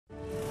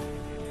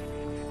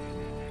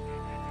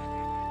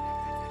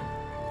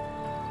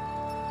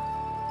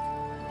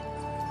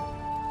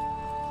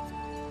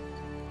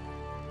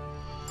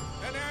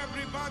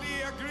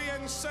Everybody agree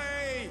and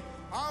say,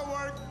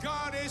 our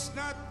God is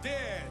not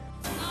dead.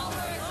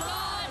 Our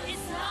God is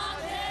not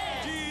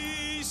dead.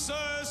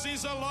 Jesus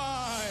is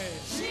alive.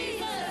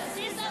 Jesus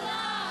is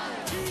alive.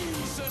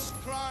 Jesus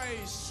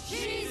Christ,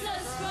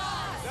 Jesus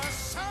Christ, the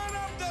Son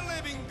of the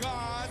living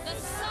God,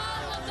 the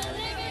Son of the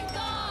living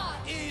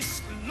God,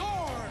 is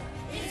Lord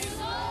is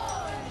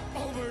Lord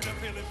over the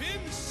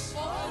Philippines,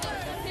 over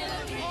the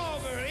Philippines,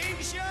 over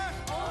Asia,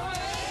 over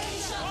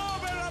Asia,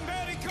 over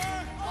America,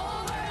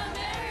 over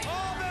America,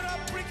 over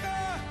Africa,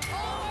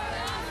 over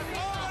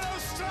Africa, over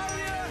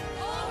Australia,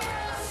 over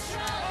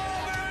Australia,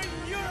 over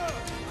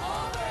Europe.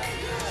 over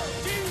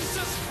Europe.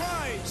 Jesus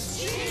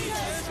Christ,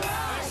 Jesus the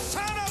Christ,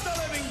 Son of the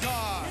living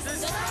God, the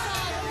Son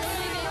of the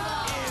living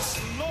God, is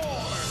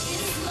Lord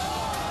is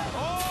Lord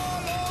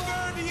all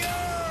over the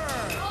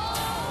earth.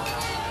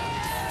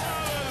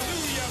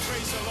 Hallelujah,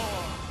 praise the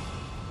Lord.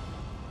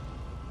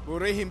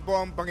 Purihin po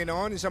ang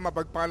Panginoon. Isang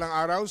mapagpalang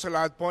araw sa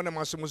lahat po ng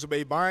mga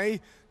sumusubaybay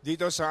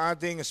dito sa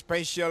ating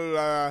special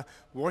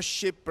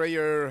worship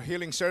prayer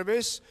healing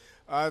service.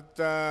 At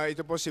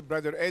ito po si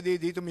Brother Eddie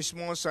dito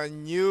mismo sa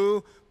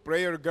New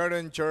Prayer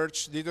Garden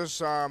Church dito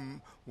sa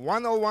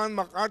 101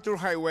 MacArthur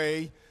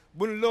Highway,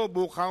 Bunlo,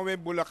 Bukawi,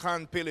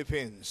 Bulacan,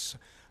 Philippines.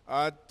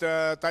 At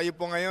tayo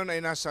po ngayon ay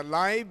nasa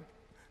live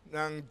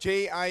ng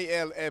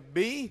JILFB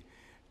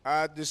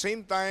at the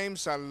same time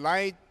sa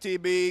Light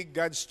TV,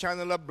 God's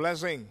Channel of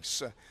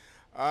Blessings.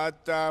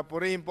 At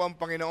purihin po ang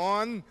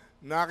Panginoon.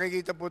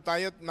 Nakikita po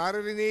tayo at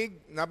naririnig,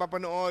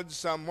 napapanood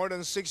sa more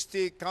than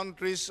 60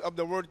 countries of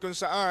the world kung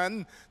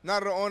saan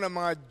naroon ang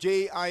mga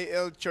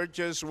JIL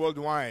churches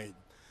worldwide.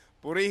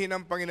 Purihin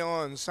ang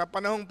Panginoon. Sa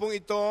panahon pong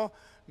ito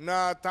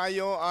na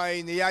tayo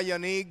ay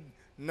niyayanig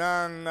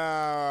ng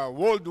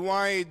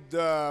worldwide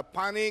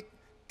panic,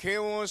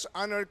 chaos,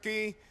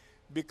 anarchy,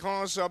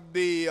 because of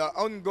the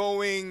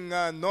ongoing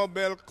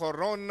novel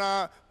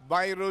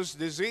coronavirus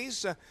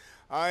disease,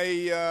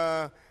 ay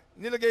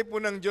nilagay po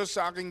ng Diyos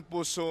sa aking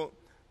puso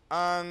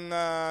ang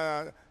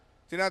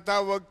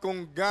tinatawag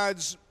kong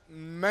God's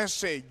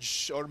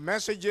message or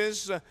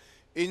messages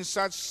in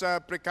such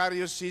a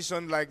precarious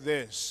season like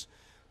this.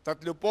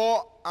 Tatlo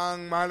po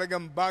ang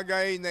mahalagang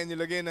bagay na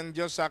inilagay ng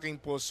Diyos sa aking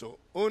puso.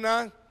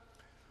 Una,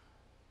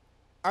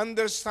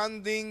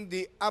 understanding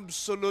the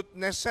absolute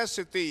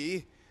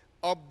necessity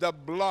of the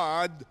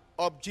blood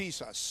of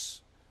Jesus.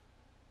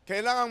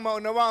 Kailangang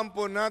maunawaan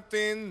po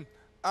natin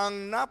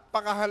ang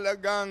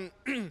napakahalagang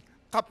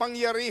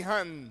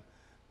kapangyarihan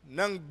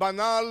ng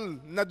banal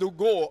na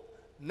dugo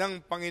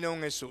ng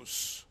Panginoong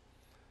Hesus.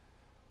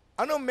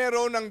 Ano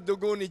meron ng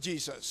dugo ni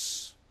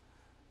Jesus?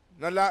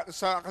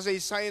 Sa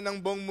kasaysayan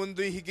ng buong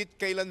mundo'y higit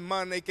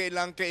kailanman ay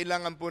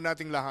kailangan po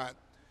nating lahat.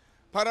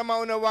 Para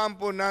maunawaan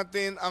po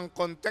natin ang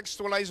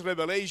contextualized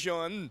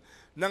revelation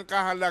ng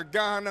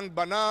kahalagahan ng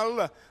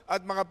banal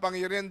at mga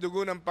pangyarihan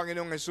dugo ng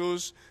Panginoong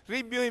Hesus,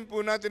 reviewin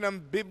po natin ang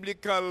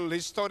biblical,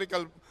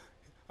 historical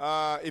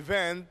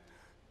event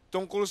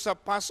tungkol sa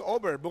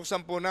Passover.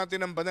 Buksan po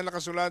natin ang banal na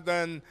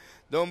kasulatan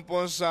doon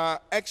po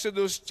sa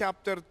Exodus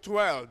chapter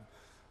 12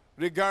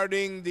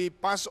 regarding the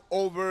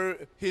Passover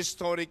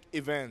historic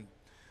event.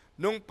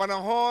 Nung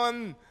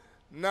panahon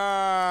na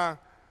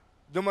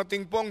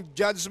dumating pong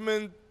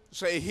judgment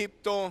sa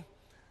Ehipto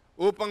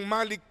upang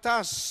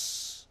maligtas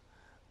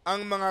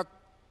ang mga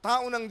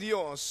tao ng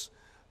Diyos,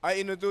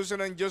 ay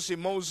inutusan ng Diyos si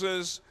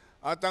Moses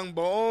at ang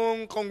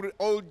buong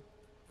Old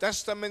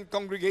Testament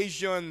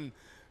congregation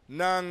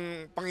ng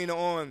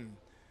Panginoon.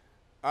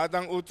 At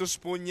ang utos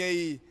po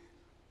niya'y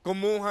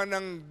kumuha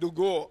ng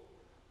dugo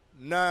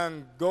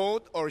ng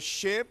goat or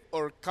sheep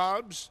or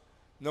calves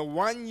na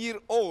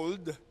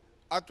 1-year-old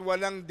at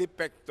walang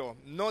depekto,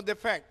 no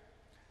defect.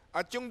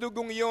 At yung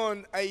dugong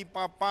yon ay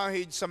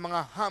ipapahid sa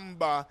mga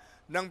hamba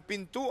ng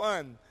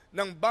pintuan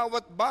ng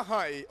bawat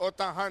bahay o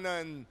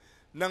tahanan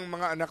ng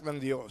mga anak ng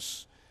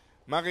Diyos.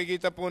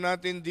 Makikita po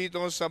natin dito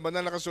sa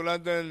banal na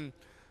kasulatan,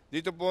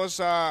 dito po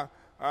sa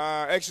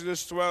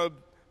Exodus 12,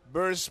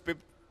 verse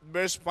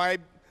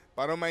 5,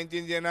 para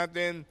maintindihan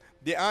natin,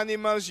 the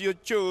animals you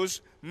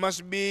choose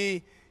must be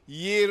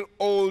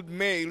year-old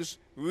males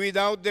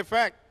without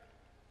defect,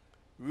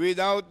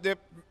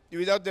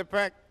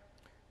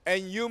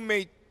 and you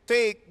may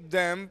take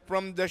them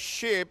from the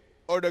sheep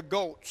or the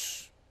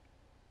goats.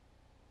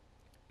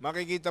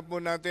 Makikita po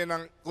natin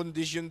ang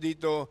kondisyon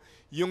dito,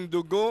 yung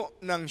dugo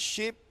ng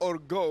sheep or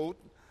goat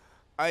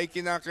ay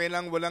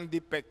kinakailang walang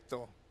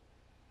depekto.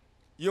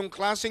 Yung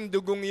klaseng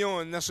dugong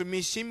yon na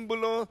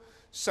sumisimbolo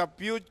sa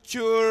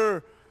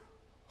future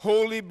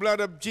holy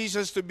blood of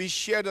Jesus to be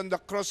shed on the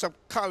cross of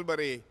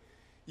Calvary,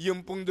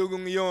 yung pong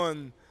dugong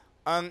yon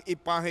ang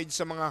ipahid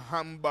sa mga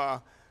hamba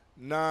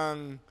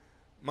ng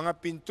mga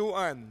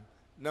pintuan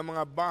ng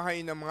mga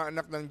bahay ng mga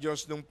anak ng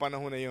Diyos nung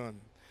panahon na yon.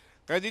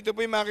 Kaya dito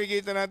po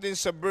makikita natin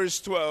sa verse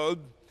 12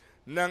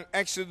 ng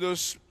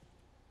Exodus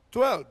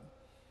 12.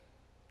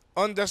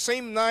 On the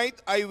same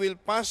night, I will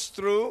pass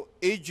through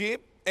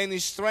Egypt and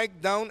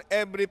strike down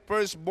every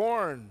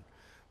firstborn,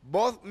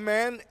 both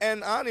men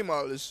and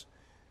animals,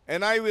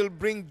 and I will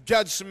bring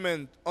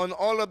judgment on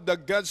all of the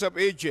gods of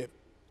Egypt.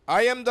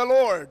 I am the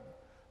Lord.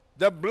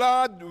 The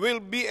blood will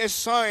be a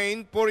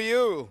sign for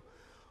you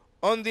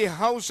on the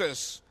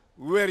houses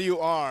where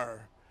you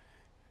are.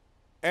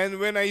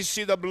 And when I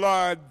see the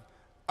blood,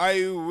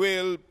 I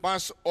will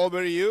pass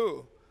over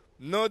you.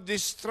 No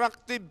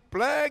destructive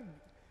plague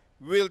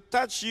will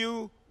touch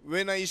you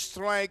when I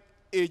strike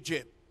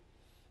Egypt.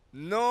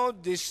 No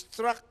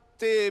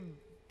destructive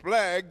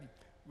plague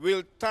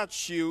will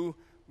touch you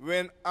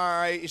when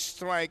I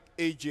strike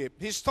Egypt.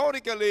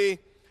 Historically,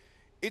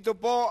 ito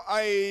po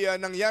ay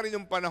nangyari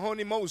noong panahon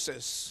ni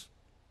Moses.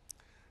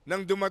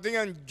 Nang dumating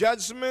ang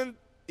judgment,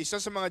 isa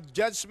sa mga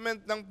judgment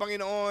ng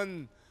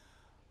Panginoon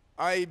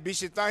ay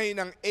bisitahin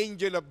ng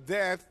angel of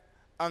death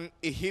ang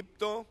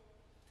Ehipto,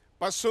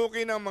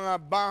 pasukin ang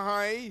mga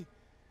bahay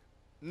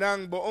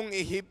ng buong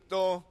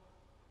Ehipto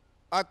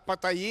at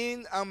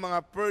patayin ang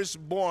mga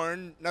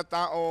firstborn na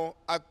tao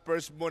at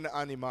firstborn na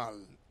animal.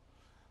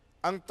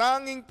 Ang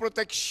tanging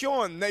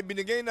proteksyon na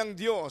ibinigay ng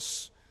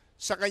Diyos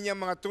sa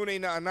kanyang mga tunay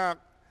na anak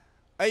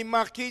ay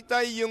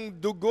makita yung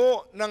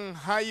dugo ng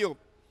hayop,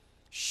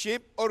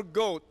 sheep or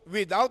goat,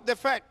 without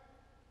defect.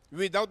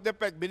 Without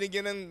defect.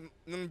 Binigyan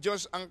ng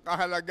Diyos ang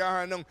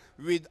kahalagahan ng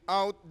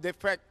without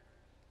defect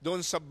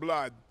doon sa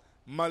blood.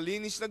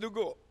 Malinis na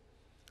dugo.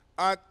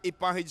 At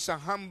ipahid sa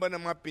hamba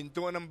ng mga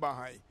pintuan ng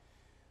bahay.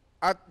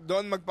 At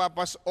doon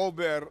magpapass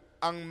over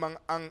ang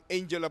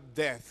angel of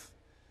death.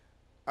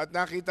 At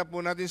nakita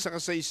po natin sa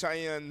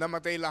kasaysayan,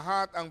 namatay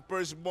lahat ang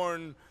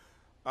firstborn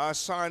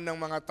son ng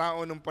mga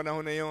tao nung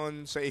panahon na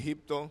yon sa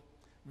Ehipto.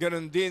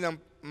 Ganon din ang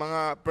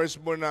mga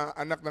firstborn na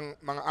anak ng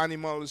mga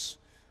animals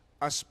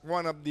as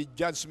one of the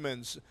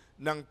judgments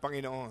ng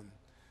Panginoon.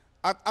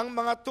 At ang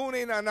mga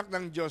tunay na anak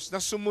ng Diyos na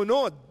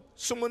sumunod,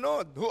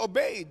 who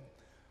obeyed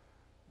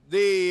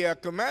the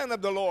command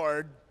of the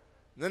Lord,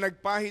 na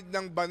nagpahid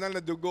ng banal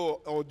na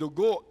dugo o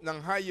dugo ng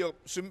hayop,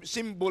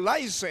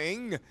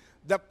 symbolizing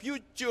the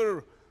future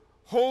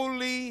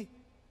holy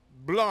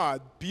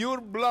blood,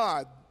 pure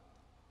blood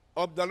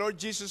of the Lord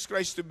Jesus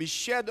Christ to be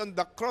shed on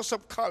the cross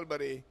of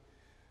Calvary,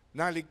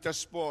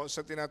 naligtas po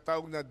sa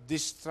tinatawag na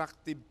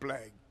destructive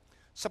plague.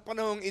 Sa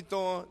panahong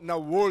ito na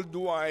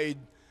worldwide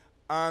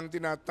ang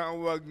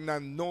tinatawag na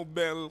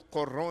novel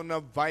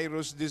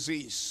coronavirus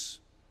disease.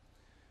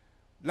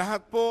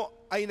 Lahat po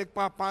ay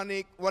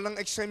nagpapanik, walang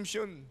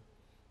exemption.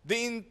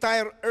 The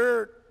entire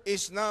earth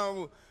is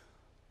now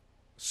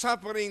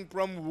suffering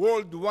from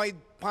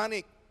worldwide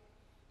panic.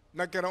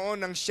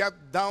 Nagkaroon ng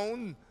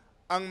shutdown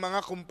ang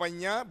mga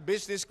kumpanya,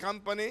 business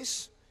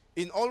companies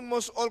in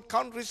almost all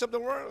countries of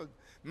the world.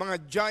 Mga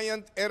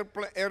giant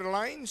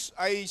airlines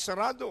ay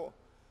sarado.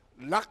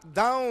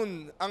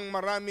 Lockdown ang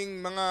maraming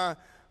mga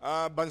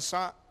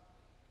bansa.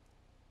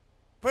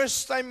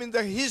 First time in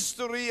the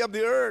history of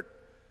the earth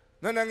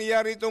na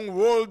nangyari itong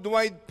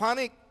worldwide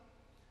panic,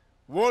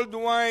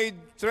 worldwide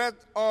threat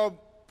of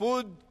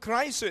food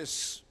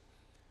crisis.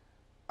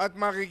 At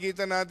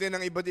makikita natin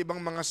ang iba't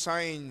ibang mga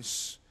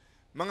signs,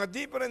 mga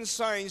different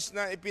signs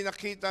na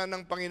ipinakita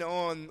ng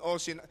Panginoon o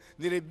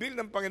nireveal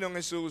ng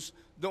Panginoong Jesus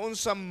doon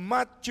sa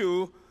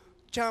Matthew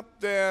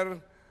chapter,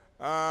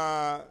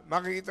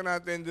 makikita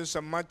natin doon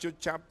sa Matthew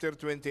chapter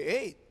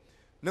 28.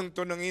 Nang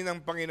tunangin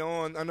ng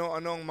Panginoon,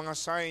 ano-anong mga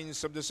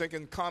signs of the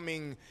second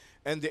coming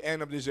and the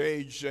end of this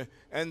age.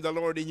 And the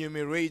Lord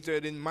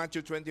enumerated in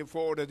Matthew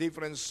 24 the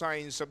different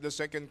signs of the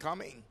second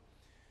coming.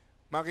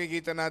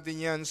 Makikita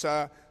natin yan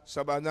sa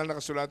banal na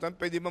kasulatan.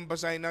 Pwede bang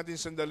basahin natin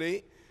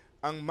sandali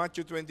ang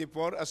Matthew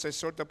 24 as a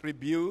sort of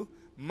review?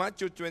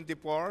 Matthew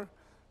 24,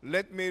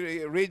 let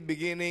me read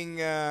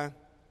beginning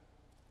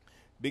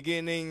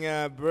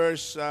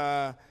verse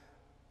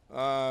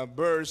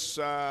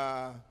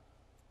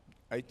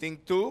I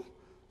think 2.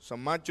 So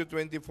Matthew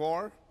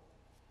 24,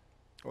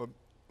 or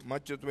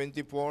Matthew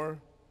 24,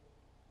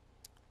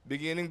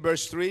 beginning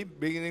verse 3.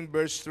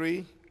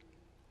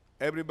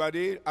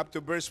 Everybody, up to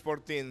verse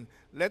 14.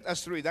 Let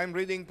us read. I'm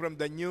reading from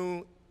the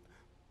New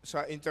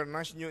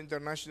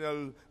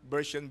International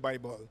Version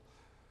Bible.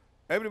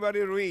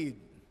 Everybody read.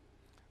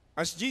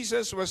 As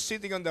Jesus was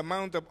sitting on the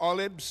Mount of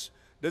Olives,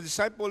 the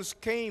disciples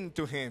came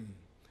to him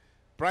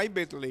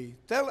privately.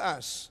 Tell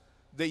us,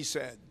 they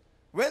said,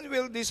 when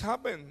will this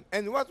happen?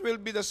 And what will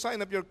be the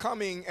sign of your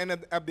coming and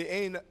of the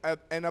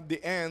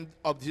end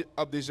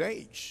of this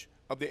age?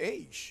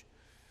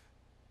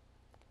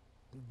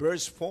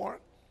 Verse 4.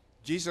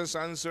 Jesus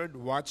answered,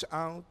 watch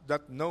out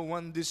that no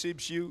one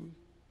deceives you.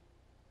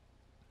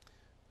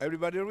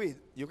 Everybody read.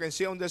 You can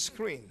see on the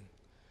screen.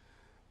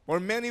 For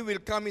many will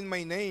come in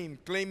my name,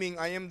 claiming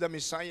I am the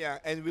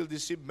Messiah, and will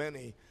deceive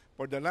many.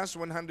 For the last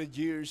 100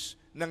 years,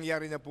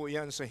 nangyari na po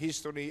yan sa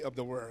history of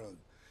the world.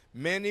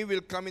 Many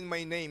will come in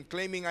my name,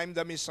 claiming I am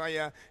the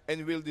Messiah,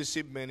 and will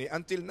deceive many.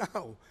 Until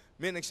now,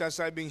 may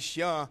nagsasabing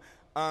siya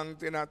ang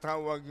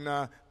tinatawag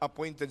na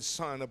appointed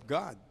Son of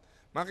God.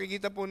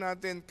 Makikita po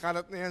natin,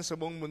 kalat na yan sa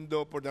buong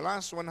mundo for the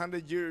last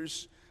 100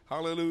 years.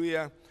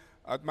 Hallelujah.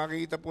 At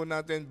makikita po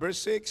natin, verse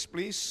 6,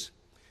 please.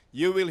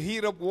 You will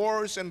hear of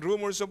wars and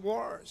rumors of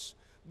wars.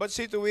 But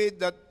see to it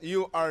that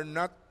you are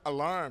not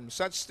alarm.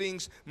 Such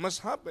things must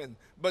happen,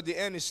 but the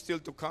end is still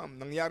to come.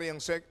 Nangyari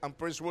ang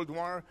First World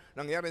War,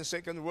 nangyari ang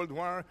Second World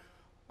War,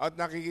 at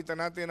nakikita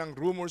natin ang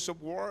rumors of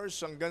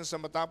wars hanggang sa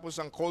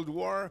matapos ang Cold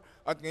War.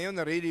 At ngayon,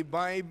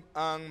 na-revive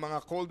ang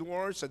mga Cold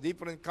Wars sa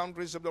different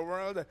countries of the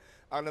world.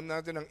 Alam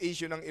natin ang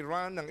issue ng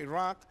Iran, ng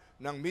Iraq,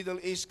 ng Middle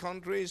East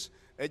countries,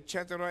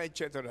 etc.,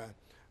 etc.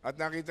 At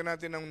nakita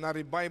natin ang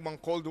na-revive ang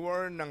Cold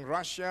War ng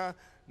Russia,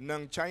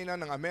 ng China,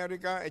 ng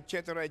Amerika,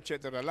 etc.,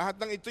 etc. Lahat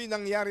ng ito'y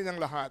nangyari ng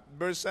lahat.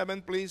 Verse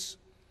 7,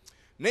 please.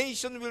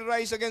 Nation will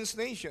rise against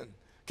nation,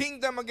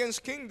 kingdom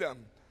against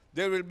kingdom.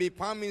 There will be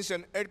famines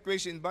and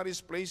earthquakes in various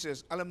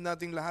places. Alam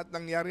nating lahat,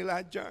 nangyari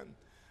lahat dyan.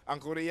 Ang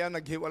Korea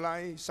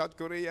naghiwalay, South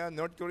Korea,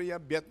 North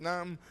Korea,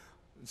 Vietnam,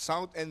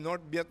 South and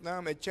North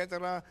Vietnam,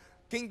 etc.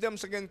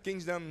 Kingdoms against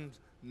kingdoms,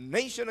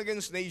 nation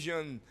against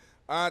nation.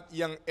 At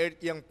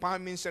yung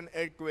famines and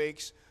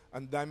earthquakes,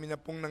 ang dami na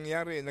pong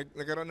nangyari.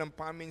 Nagkaroon ng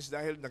famines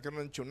dahil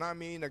nagkaroon ng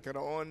tsunami,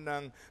 nagkaroon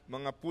ng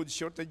mga food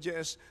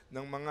shortages,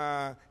 ng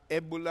mga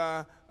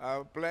Ebola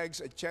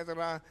plagues,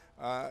 etc.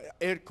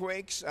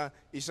 Earthquakes,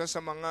 isa sa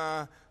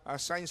mga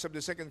signs of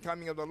the second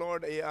coming of the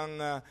Lord ay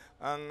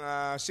ang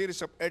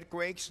series of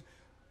earthquakes.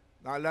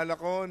 Naalala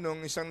ko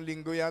nung isang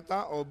linggo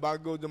yata o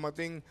bago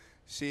dumating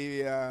si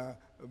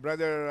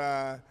Brother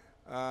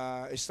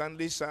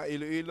Stanley sa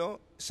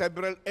Iloilo,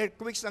 several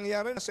earthquakes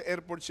nangyari. Sa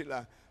airport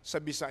sila sa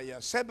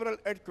Visayas. Several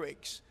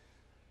earthquakes.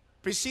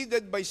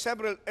 Preceded by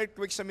several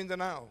earthquakes sa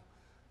Mindanao.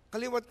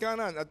 Kaliwat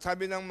kanan. At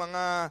sabi ng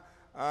mga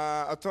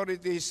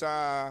authorities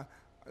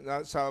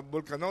sa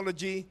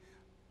volcanology,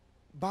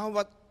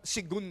 bawat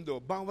segundo,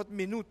 bawat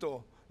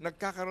minuto,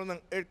 nagkakaroon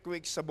ng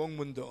earthquakes sa buong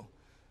mundo.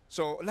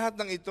 So, lahat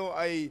ng ito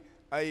ay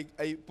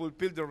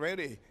fulfilled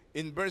already.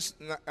 In verse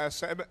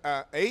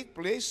 8,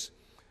 please.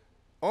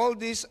 All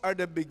these are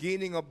the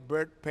beginning of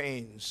birth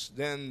pains.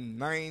 Then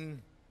 9,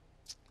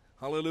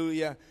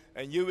 hallelujah.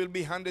 And you will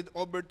be handed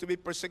over to be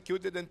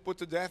persecuted and put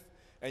to death,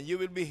 and you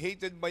will be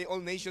hated by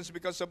all nations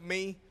because of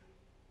me.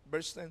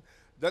 Verse 10.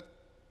 That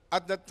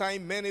at that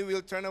time many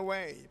will turn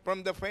away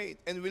from the faith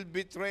and will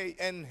betray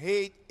and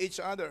hate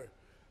each other.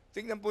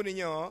 Tingnan po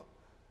ninyo,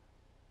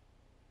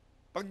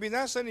 pag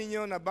binasa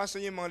ninyo, nabasa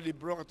niyo yung mga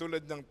libro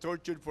katulad ng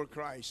Tortured for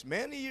Christ,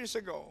 many years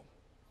ago,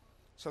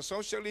 sa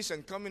socialist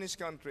and communist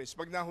countries,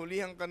 pag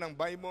nahulihan ka ng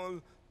Bible,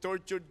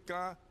 tortured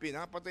ka,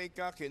 pinapatay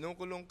ka,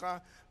 kinukulong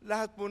ka,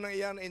 lahat po ng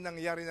iyan ay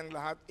nangyari ng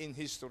lahat in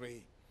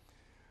history.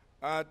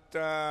 At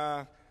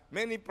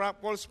many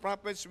false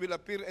prophets will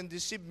appear and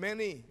deceive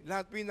many.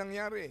 Lahat po yung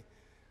nangyari.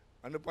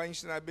 Ano pa yung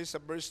sinabi sa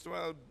verse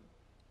 12?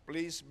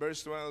 Please,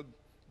 verse 12.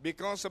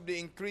 Because of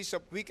the increase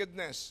of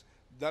wickedness,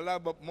 the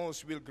love of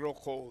most will grow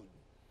cold.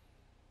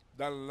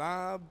 The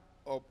love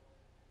of,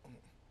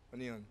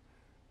 ano yun?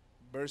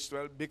 Verse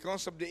 12,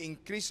 because of the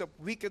increase of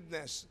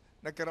wickedness,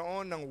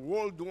 nagkaroon ng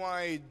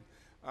worldwide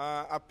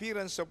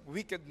appearance of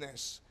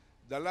wickedness,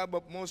 the love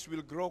of most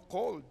will grow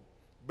cold.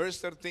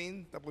 Verse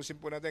 13, tapusin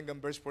po natin hanggang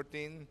verse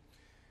 14.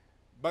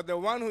 But the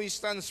one who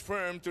stands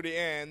firm to the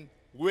end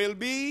will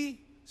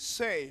be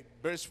saved.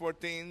 Verse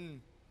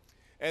 14,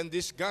 and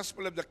this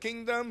gospel of the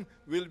kingdom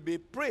will be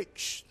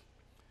preached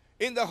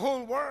in the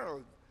whole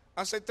world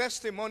as a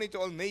testimony to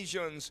all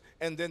nations,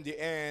 and then the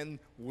end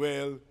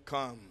will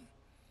come.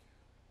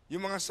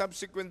 Yung mga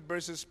subsequent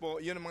verses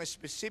po, yun ang mga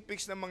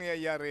specifics na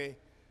mangyayari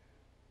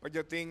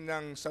pagdating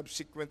ng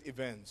subsequent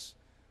events.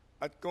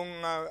 At kung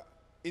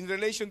in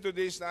relation to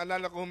this,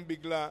 naalala ko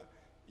bigla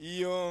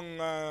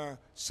yung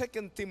 2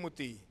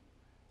 Timothy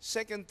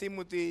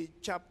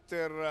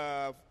chapter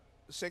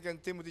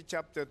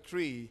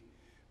 3,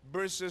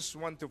 verses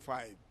 1 to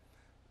 5.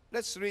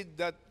 Let's read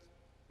that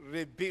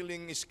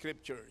revealing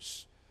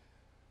scriptures.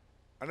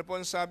 Ano po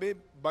ang sabi?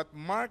 But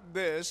mark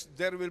this,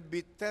 there will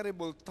be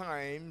terrible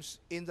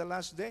times in the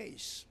last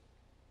days.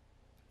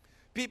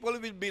 People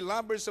will be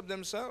lovers of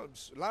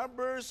themselves,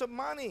 lovers of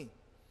money,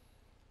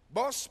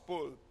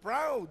 boastful,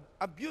 proud,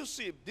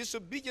 abusive,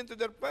 disobedient to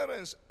their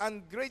parents,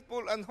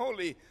 ungrateful,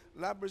 unholy,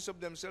 lovers of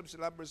themselves,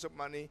 lovers of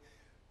money.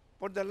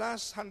 For the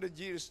last 100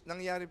 years,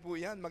 nangyari po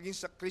yan, maging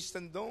sa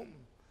Christendom.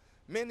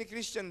 Many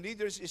Christian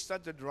leaders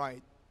started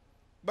right,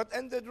 but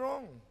ended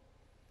wrong.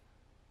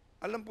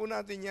 Alam po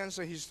natin yan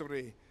sa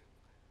history.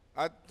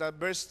 At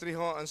verse 3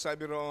 ho, ang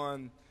sabi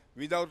roon,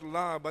 without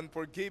love,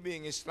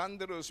 unforgiving,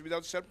 slanderous,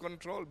 without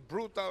self-control,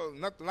 brutal,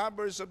 not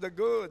lovers of the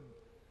good,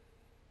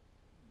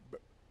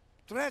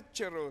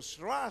 treacherous,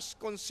 rash,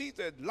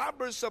 conceited,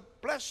 lovers of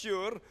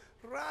pleasure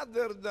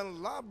rather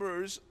than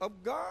lovers of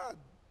God,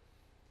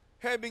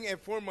 having a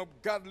form of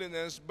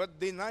godliness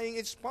but denying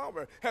its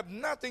power, have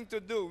nothing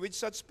to do with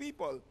such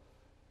people.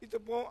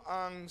 Ito po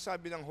ang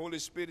sabi ng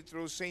Holy Spirit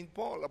through Saint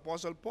Paul,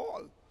 Apostle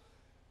Paul.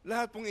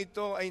 Lahat pong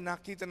ito ay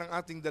nakita ng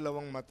ating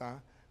dalawang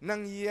mata,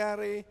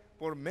 nangyari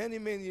for many,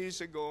 many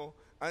years ago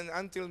and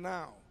until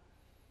now.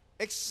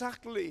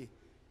 Exactly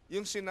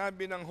yung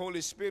sinabi ng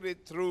Holy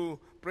Spirit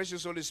through,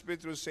 precious Holy Spirit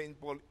through Saint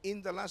Paul,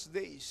 in the last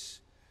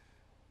days.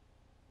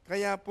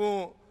 Kaya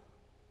po,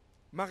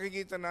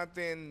 makikita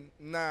natin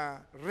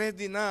na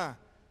ready na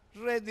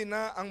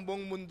ang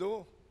buong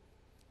mundo.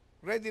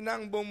 Ready na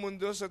ang buong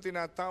mundo sa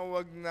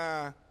tinatawag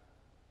na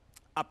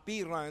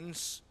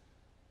appearance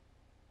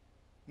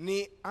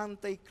ni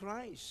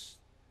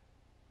Antichrist.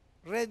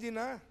 Ready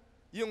na.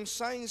 Yung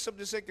signs of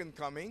the second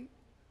coming,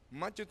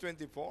 Matthew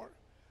 24.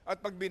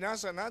 At pag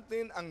binasa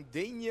natin ang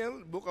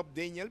Daniel, Book of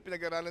Daniel,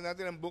 pinag-aralan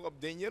natin ang Book of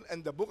Daniel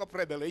and the Book of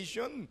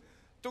Revelation,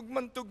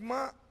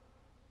 tugman-tugma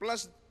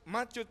plus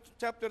Matthew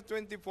chapter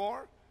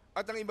 24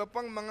 at ang iba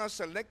pang mga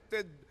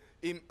selected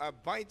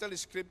vital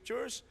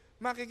scriptures,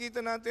 makikita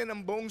natin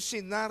ang buong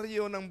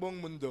senaryo ng buong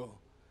mundo.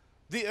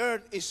 The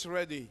earth is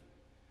ready.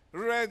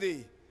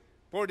 Ready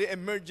for the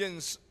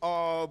emergence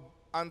of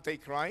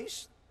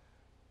Antichrist,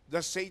 the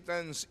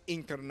Satan's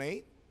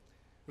incarnate,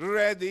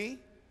 ready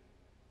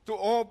to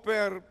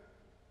offer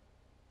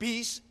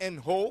peace and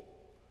hope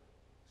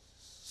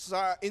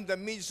in the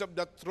midst of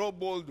the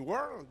troubled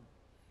world.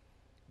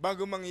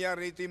 Bago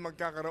mangyari ito,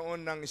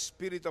 magkakaroon ng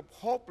spirit of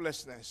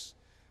hopelessness,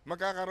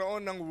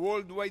 magkakaroon ng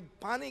worldwide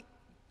panic,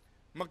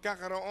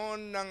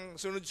 magkakaroon ng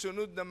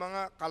sunod-sunod na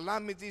mga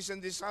calamities and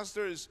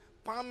disasters,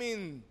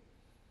 famine,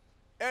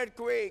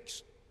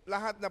 earthquakes,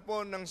 lahat na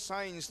po ng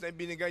signs na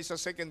ibinigay sa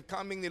second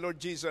coming ni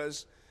Lord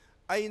Jesus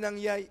ay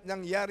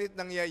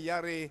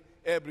nangyari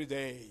every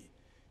day.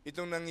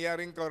 Itong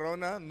nangyaring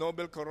corona,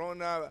 novel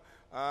corona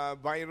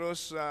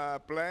virus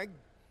plague,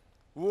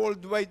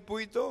 worldwide po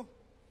ito.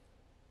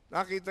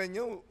 Nakita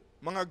nyo,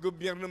 mga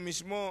gobyerno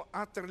mismo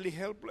utterly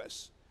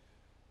helpless.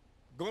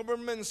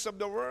 Governments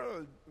of the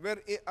world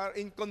are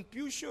in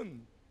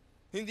confusion.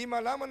 Hindi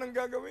malaman ang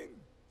gagawin.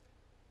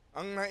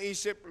 Ang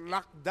naisip,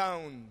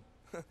 lockdown.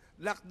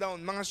 Lockdown,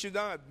 mga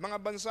syudad, mga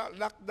bansa,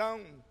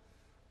 lockdown.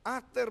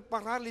 Utter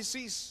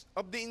paralysis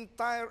of the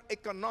entire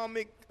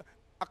economic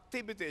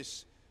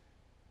activities.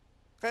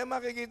 Kaya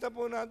makikita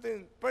po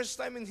natin, first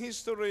time in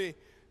history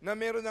na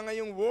meron na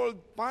ngayong world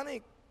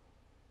panic.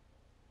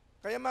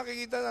 Kaya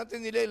makikita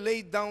natin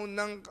nila-lay down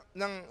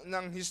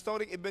ng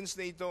historic events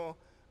na ito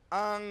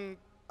ang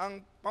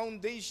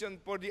foundation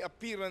for the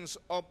appearance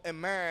of a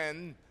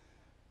man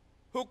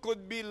who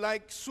could be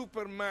like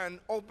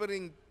Superman,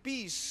 offering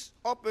peace,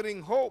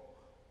 offering hope,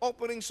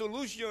 offering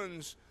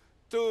solutions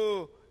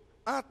to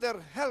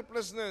utter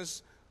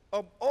helplessness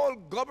of all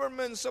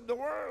governments of the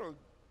world.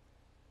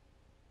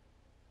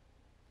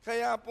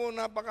 Kaya po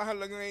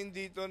napakahalaga ngayon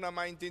dito na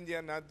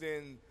maintindihan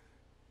natin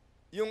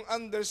yung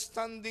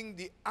understanding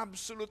the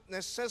absolute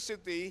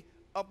necessity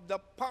of the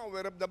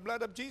power of the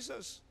blood of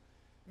Jesus.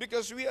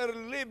 Because we are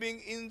living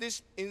in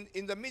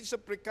the midst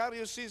of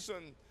precarious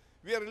season.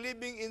 We are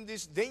living in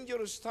this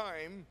dangerous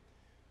time.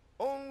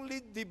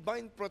 Only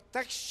divine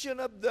protection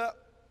of the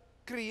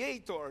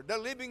Creator, the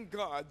living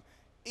God,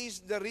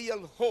 is the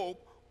real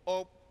hope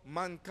of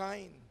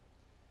mankind.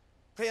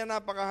 Kaya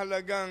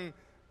napakahalagang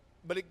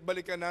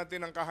balik-balikan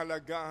natin ang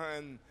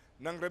kahalagahan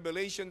ng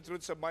revelation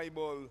truth sa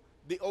Bible,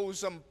 the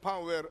awesome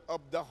power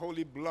of the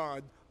holy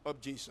blood of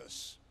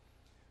Jesus.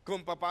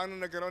 Kung paano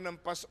nagkaroon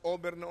ng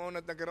Passover noon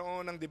at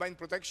nagkaroon ng divine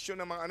protection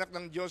ng mga anak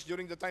ng Diyos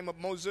during the time of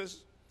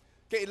Moses,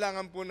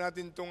 kailangan po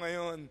natin ito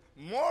ngayon,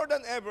 more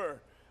than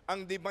ever,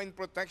 ang divine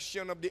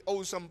protection of the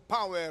awesome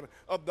power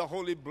of the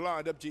holy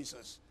blood of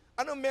Jesus.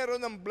 Ano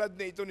meron ng blood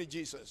na ito ni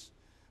Jesus?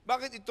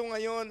 Bakit ito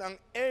ngayon ang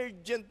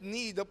urgent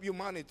need of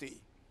humanity?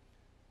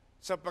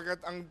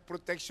 Sapagkat ang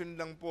protection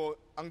lang po,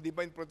 ang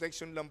divine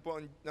protection lang po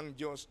ng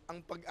Diyos,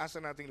 ang pag-asa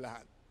nating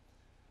lahat.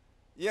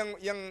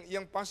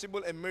 Yang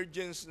possible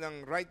emergence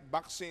ng right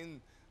vaccine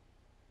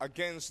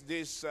against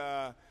this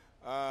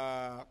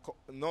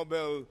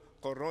novel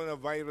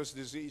coronavirus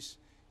disease,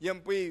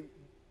 yan po'y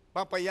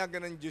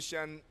papayagan ng Diyos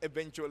yan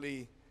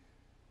eventually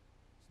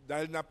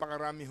dahil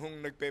napakarami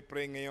hong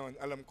nagpe-pray ngayon.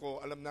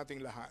 Alam nating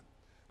lahat.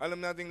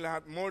 Alam nating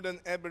lahat, more than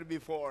ever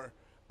before,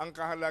 ang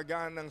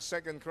kahalagahan ng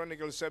 2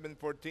 Chronicles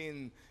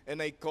 7:14,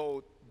 and I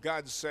quote,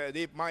 God said,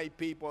 if my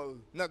people,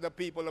 not the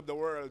people of the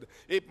world,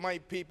 if my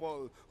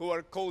people who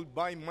are called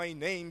by my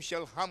name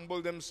shall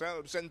humble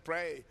themselves and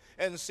pray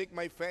and seek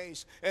my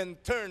face and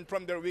turn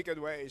from their wicked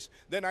ways,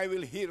 then I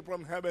will hear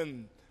from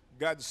heaven.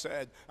 God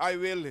said, I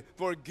will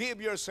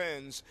forgive your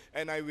sins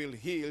and I will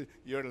heal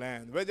your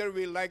land. Whether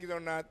we like it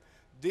or not,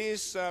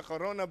 this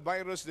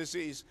coronavirus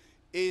disease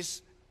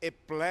is a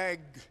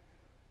plague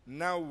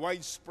now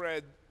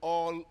widespread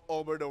all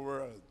over the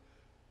world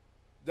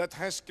that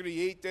has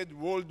created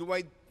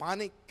worldwide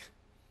panic.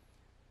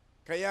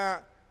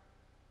 Kaya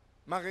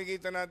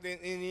makikita natin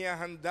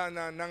inihahanda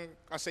na ng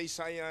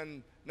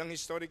kasaysayan ng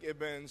historic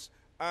events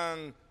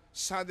ang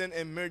sudden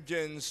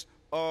emergence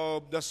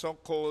of the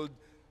so-called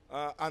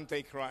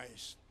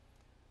Antichrist.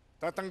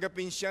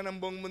 Tatanggapin siya ng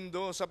buong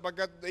mundo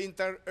sapagkat the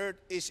entire earth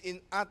is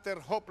in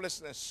utter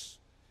hopelessness.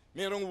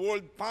 Merong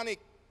world panic.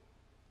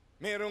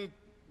 Merong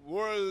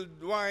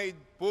worldwide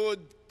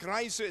food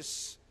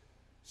crisis.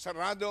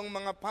 Sarado ang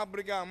mga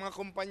pabrika, ang mga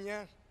kumpanya.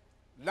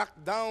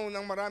 Lockdown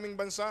ang maraming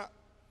bansa.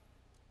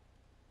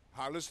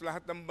 Halos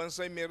lahat ng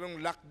bansa ay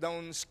mayroong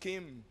lockdown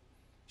scheme.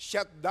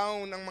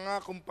 Shutdown ang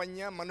mga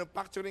kumpanya,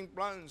 manufacturing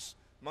plants,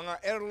 mga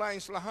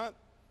airlines, lahat.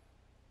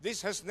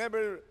 This has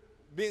never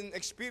been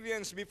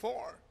experienced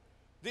before.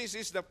 This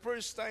is the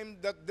first time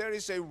that there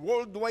is a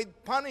worldwide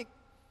panic,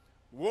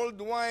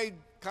 worldwide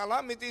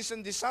calamities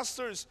and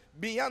disasters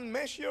beyond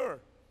measure.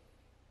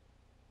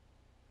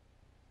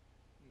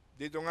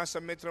 Dito nga sa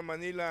Metro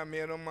Manila,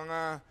 may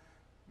mga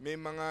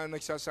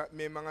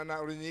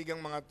narinigang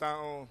mga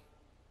tao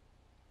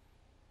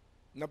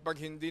na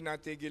pag hindi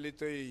natigil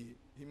ito'y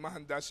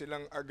himahanda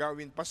silang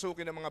agawin,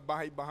 pasukin ng mga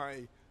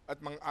bahay-bahay at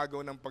mga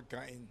agaw ng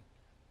pagkain.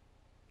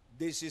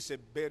 This is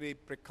a very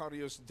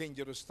precarious,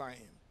 dangerous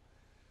time.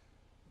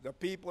 The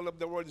people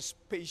of the world,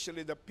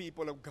 especially the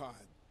people of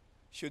God,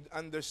 should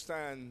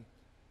understand,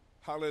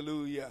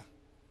 hallelujah,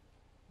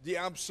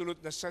 the absolute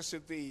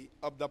necessity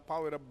of the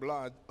power of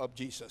blood of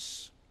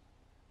Jesus.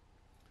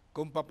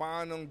 Kung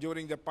papaanong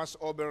during the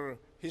Passover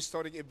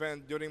historic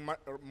event, during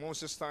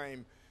Moses'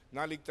 time,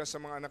 naligtas sa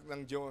mga anak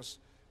ng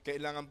Diyos,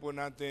 kailangan po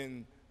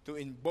natin to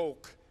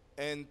invoke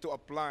and to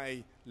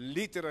apply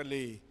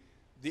literally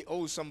the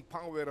awesome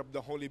power of the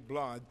holy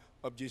blood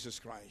of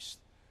Jesus Christ.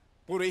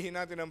 Purihin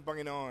natin ang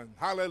Panginoon.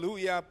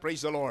 Hallelujah!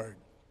 Praise the Lord!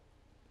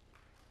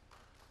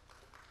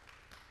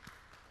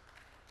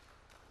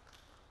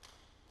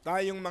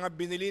 Tayong mga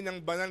binili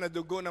ng banal na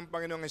dugo ng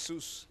Panginoong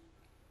Hesus,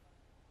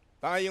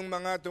 tayong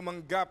mga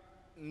tumanggap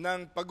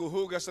ng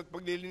paghuhugas at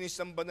paglilinis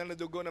ng banal na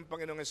dugo ng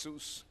Panginoong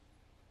Hesus,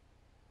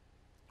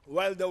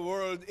 while the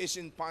world is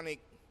in panic,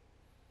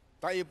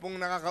 tayo pong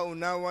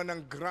nakakaunawa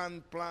ng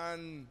grand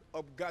plan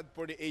of God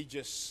for the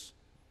ages.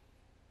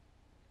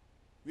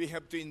 We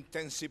have to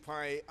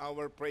intensify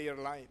our prayer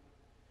life.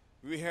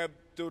 We have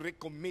to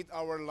recommit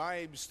our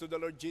lives to the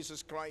Lord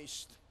Jesus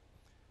Christ.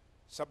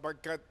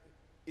 Sapagkat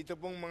ito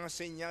pong mga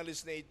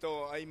senyalis na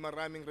ito ay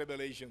maraming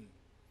revelation.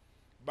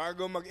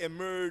 Bago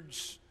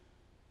mag-emerge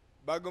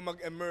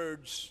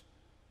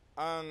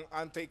ang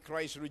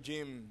Antichrist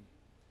regime,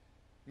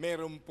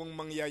 meron pong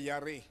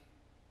mangyayari.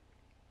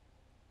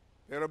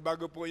 Pero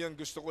bago po yan,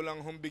 gusto ko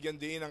lang humbigyan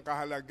din ang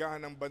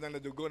kahalagahan ng banal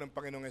na dugo ng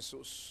Panginoong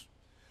Hesus.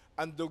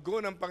 Ang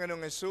dugo ng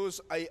Panginoong Hesus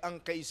ay ang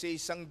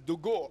kaisa-isang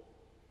dugo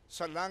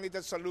sa langit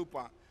at sa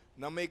lupa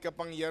na may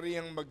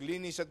kapangyarihang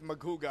maglinis at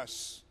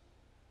maghugas,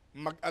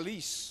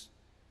 mag-alis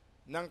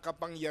ng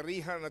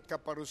kapangyarihan at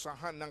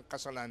kaparusahan ng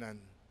kasalanan.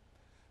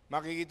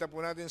 Makikita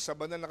po natin sa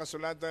banal na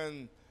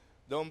kasulatan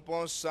doon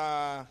po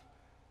sa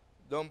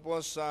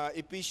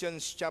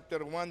Ephesians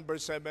chapter 1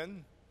 verse 7.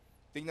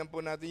 Tingnan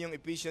po natin yung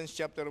Ephesians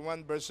chapter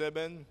 1 verse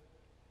 7.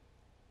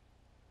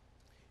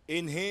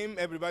 In Him,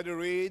 everybody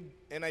read,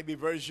 NIV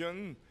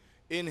version,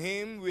 in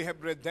Him we have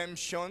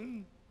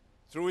redemption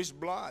through His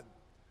blood,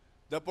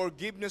 the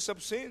forgiveness of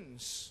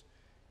sins,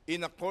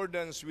 in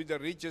accordance with the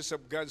riches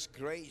of God's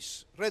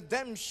grace.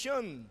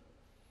 Redemption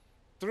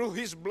through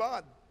His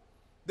blood.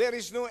 There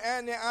is no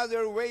any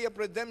other way of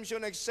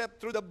redemption except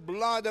through the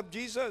blood of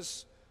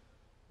Jesus.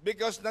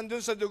 Because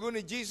nandun sa dugo ni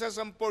Jesus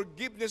ang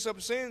forgiveness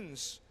of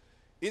sins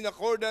in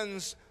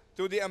accordance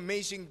to the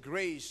amazing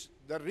grace,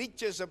 the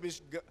riches of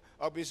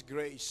His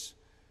grace.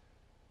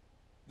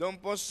 Doon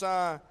po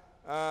sa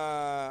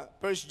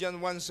 1 John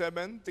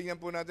 1:7, tingnan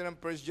po natin ang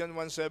 1 John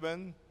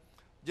 1:7,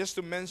 just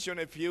to mention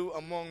a few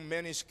among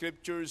many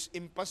scriptures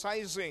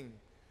emphasizing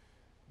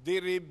the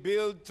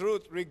revealed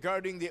truth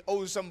regarding the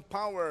awesome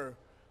power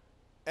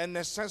and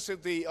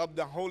necessity of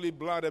the holy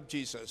blood of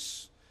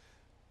Jesus.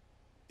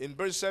 In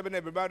verse 7,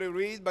 everybody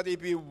read, but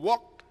if we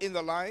walk in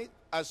the light,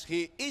 as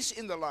He is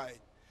in the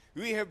light,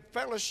 we have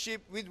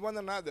fellowship with one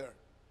another.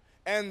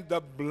 And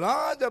the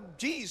blood of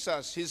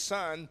Jesus, His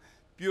Son,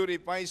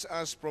 purifies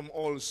us from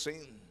all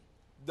sin.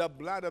 The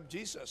blood of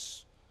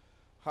Jesus.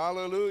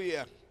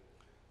 Hallelujah.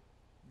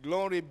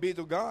 Glory be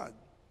to God.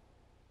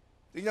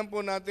 Tingnan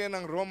po natin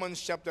ang Romans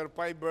chapter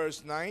 5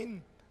 verse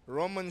 9.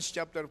 Romans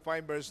chapter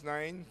 5 verse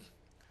 9.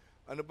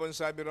 Ano po ang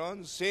sabi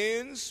ron?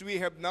 Since we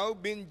have now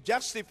been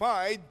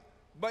justified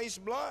by His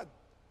blood,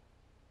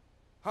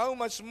 how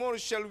much more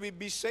shall we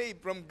be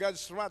saved from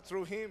God's wrath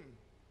through Him?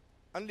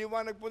 Ang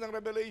liwanag po ng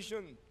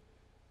Revelation.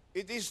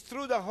 It is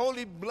through the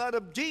holy blood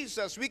of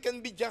Jesus we can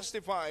be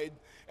justified.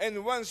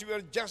 And once we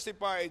are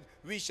justified,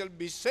 we shall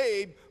be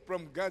saved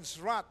from God's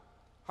wrath.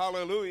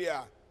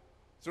 Hallelujah.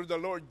 Through the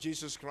Lord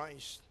Jesus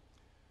Christ.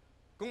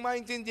 Kung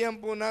maintindihan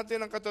po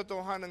natin ang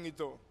katotohanan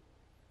ito,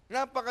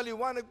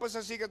 napakaliwanag pa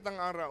sa sikat ng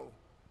araw.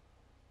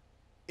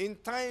 In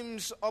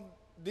times of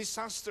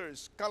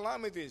disasters,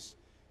 calamities,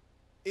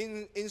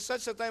 in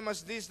such a time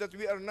as this that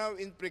we are now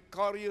in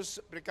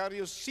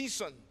precarious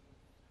season,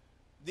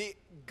 the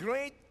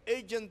great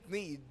urgent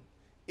need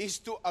is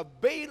to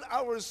avail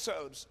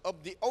ourselves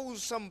of the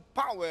awesome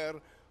power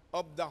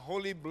of the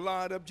holy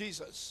blood of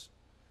Jesus.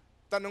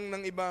 Tanong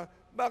ng iba,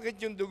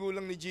 bakit yung dugo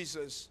lang ni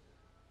Jesus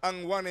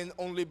ang one and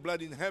only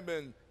blood in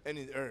heaven and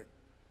in earth?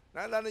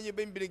 Naalala niyo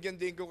ba yung binigyan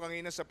din ko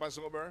kanina sa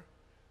Passover?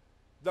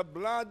 The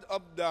blood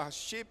of the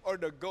sheep or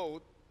the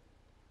goat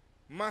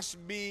must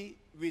be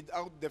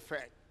without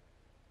defect.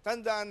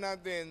 Tandaan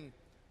natin,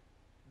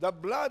 the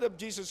blood of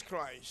Jesus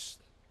Christ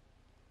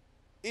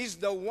is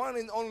the one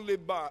and only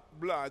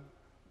blood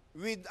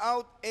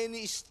without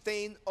any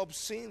stain of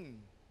sin.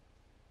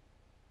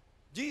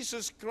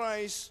 Jesus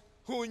Christ,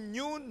 who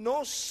knew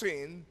no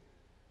sin,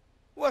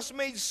 was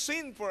made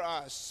sin for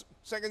us.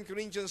 2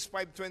 Corinthians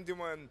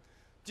 5:21.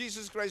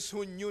 Jesus Christ,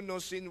 who knew no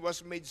sin,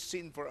 was made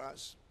sin for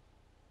us.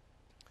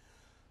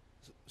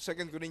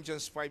 2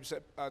 Corinthians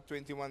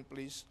 5:21,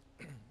 please.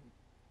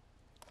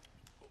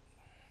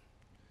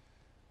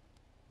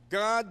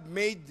 God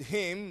made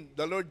him,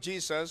 the Lord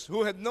Jesus,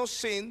 who had no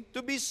sin,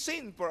 to be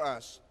sin for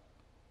us,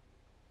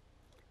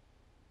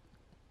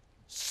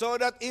 so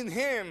that in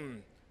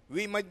him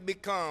we might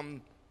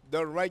become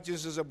the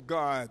righteousness of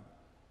God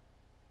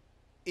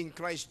in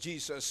Christ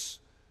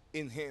Jesus,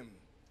 in him.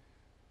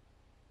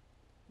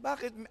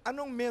 Bakit?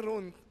 Anong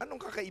meron?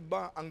 Anong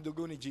kakaiba ang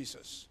dugo ni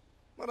Jesus?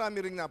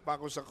 Marami ring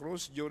napako sa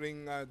krus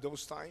during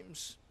those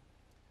times.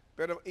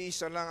 Pero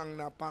isa lang ang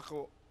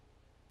napako,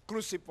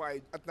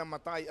 crucified at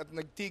namatay at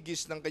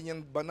nagtigis ng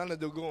kanyang banal na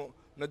dugo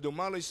na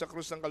dumaloy sa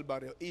krus ng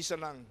Kalbaryo. Isa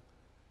lang.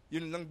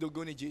 Yun lang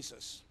dugo ni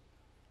Jesus.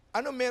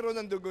 Ano meron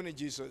ng dugo ni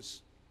Jesus?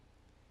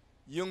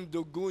 Yung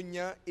dugo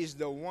niya is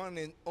the one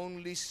and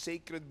only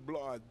sacred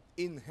blood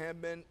in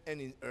heaven and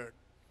in earth,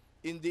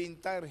 in the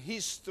entire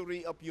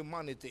history of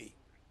humanity.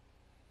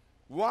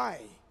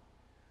 Why?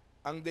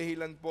 Ang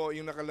dahilan po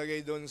yung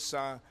nakalagay doon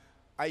sa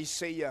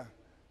Isaiah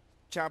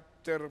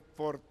chapter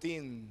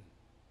 14.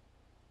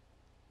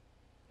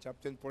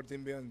 Chapter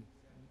 14 ba yan?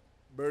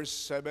 Verse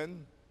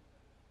 7.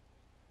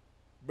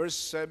 Verse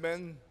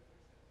 7.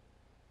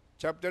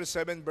 Chapter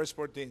 7, verse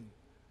 14.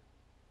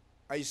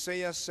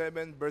 Isaiah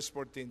 7, verse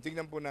 14.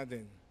 Tingnan po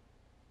natin.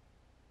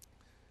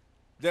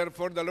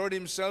 Therefore, the Lord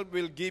himself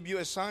will give you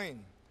a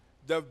sign.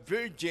 The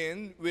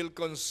virgin will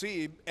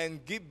conceive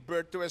and give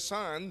birth to a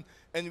son,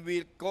 and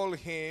will call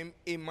him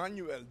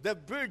Emmanuel. The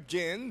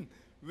virgin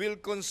will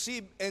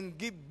conceive and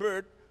give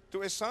birth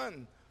to a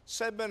son.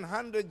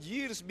 700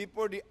 years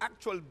before the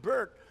actual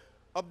birth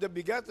of the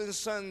begotten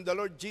Son, the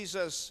Lord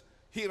Jesus,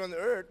 here on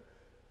earth,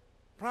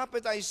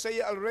 Prophet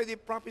Isaiah already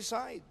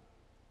prophesied.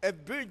 A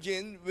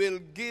virgin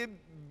will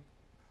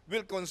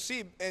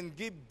conceive and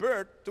give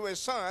birth to a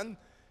son,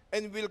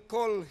 and will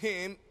call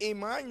him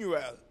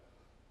Emmanuel.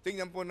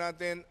 Tingnan po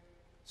natin,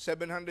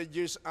 700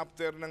 years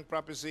after ng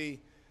prophecy,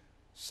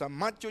 sa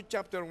Matthew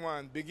chapter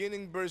 1,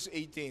 beginning verse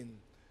 18.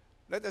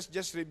 Let us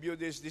just review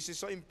this. This is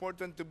so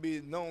important to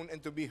be known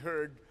and to be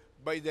heard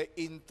by the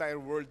entire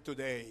world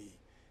today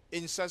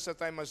in such a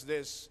time as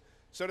this,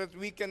 so that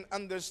we can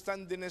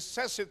understand the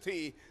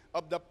necessity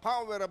of the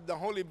power of the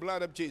holy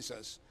blood of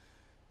Jesus.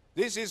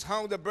 This is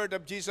how the birth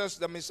of Jesus,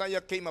 the Messiah,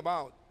 came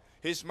about.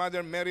 His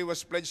mother Mary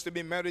was pledged to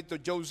be married to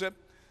Joseph,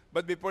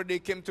 but before they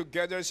came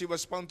together, she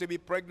was found to be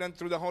pregnant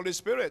through the Holy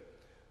Spirit.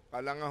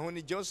 Kala nga ho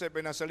ni Joseph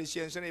ay nasa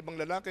lisensya ng ibang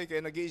lalaki,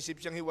 kaya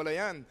nag-iisip siyang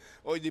hiwalayan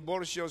o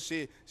i-diborsyo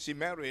si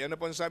Mary. Ano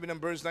po ang sabi ng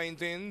verse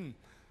 19?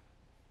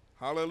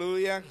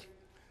 Hallelujah!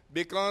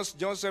 Because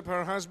Joseph,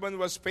 her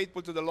husband, was faithful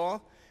to the law,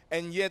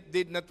 and yet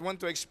did not want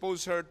to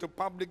expose her to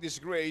public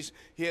disgrace,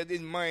 he had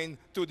in mind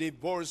to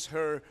divorce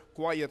her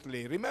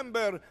quietly.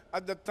 Remember,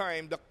 at the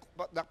time, the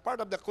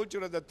part of the culture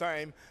at the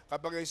time,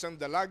 kapag isang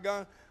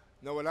dalaga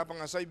na wala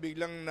pang asay,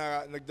 biglang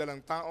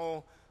nagdalang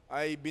tao,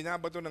 ay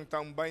binabato ng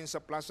taong bayan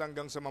sa plaza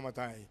hanggang sa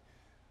mamatay.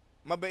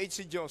 Mabait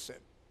si Joseph.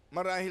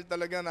 Marahil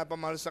talaga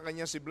napamahal sa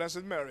kanya si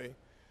Blessed Mary,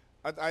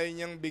 at ayaw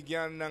niyang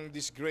bigyan ng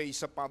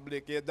disgrace sa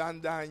public, kaya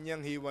dahan-dahan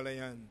niyang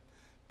hiwalayan.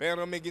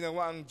 Pero may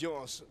ginawa ang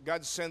Diyos.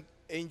 God sent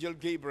Angel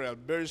Gabriel,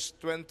 verse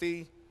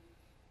 20.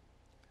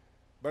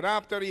 But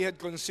after he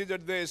had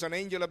considered this, an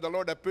angel of the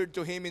Lord appeared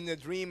to him in a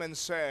dream and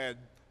said,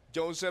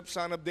 Joseph,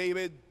 son of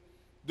David,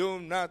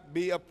 do not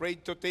be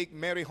afraid to take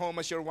Mary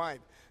home as your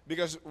wife,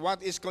 because what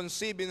is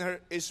conceived in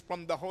her is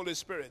from the Holy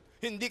Spirit.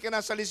 Hindi ka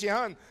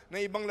nasalisihan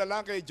ng ibang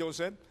lalaki,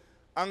 Joseph.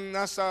 Ang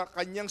nasa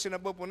kanyang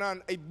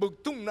sinapupunan ay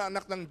bugtong na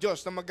anak ng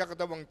Diyos na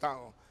magkakatawang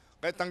tao.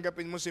 Kaya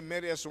tanggapin mo si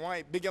Mary as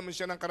wife. Bigyan mo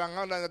siya ng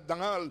karangalan at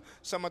dangal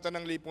sa mata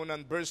ng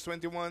lipunan. Verse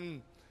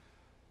 21,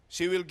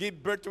 she will give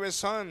birth to a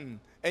son,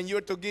 and you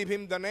are to give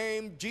him the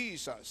name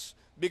Jesus,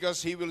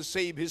 because he will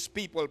save his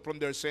people from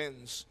their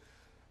sins.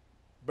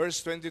 Verse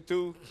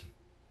 22,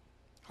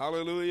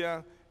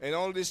 hallelujah. And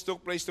all this took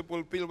place to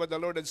fulfill what the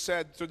Lord had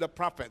said through the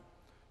prophet.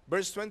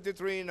 Verse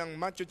 23 ng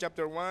Matthew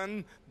chapter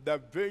 1, the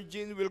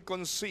virgin will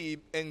conceive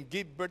and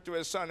give birth to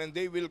a son, and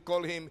they will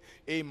call him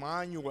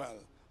Emmanuel.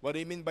 What do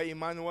you mean by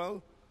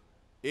Emmanuel?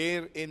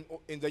 Here in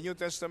the New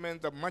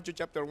Testament of Matthew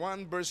chapter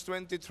 1, verse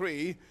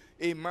 23,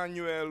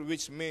 Emmanuel,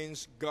 which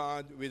means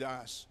God with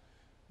us.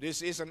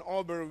 This is an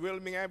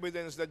overwhelming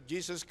evidence that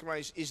Jesus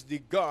Christ is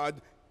the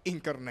God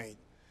incarnate.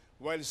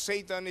 While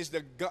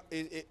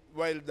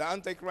the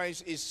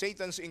Antichrist is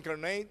Satan's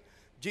incarnate,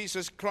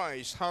 Jesus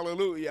Christ,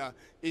 hallelujah,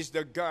 is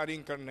the God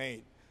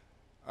incarnate.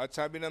 At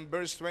sabi ng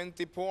verse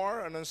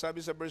 24, anong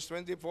sabi sa verse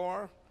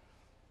 24?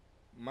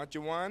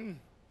 Matthew 1,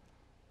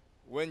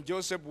 when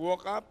Joseph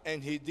woke up,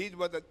 and he did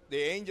what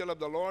the angel of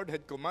the Lord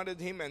had commanded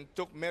him, and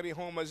took Mary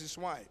home as his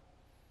wife.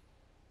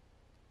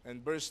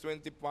 And verse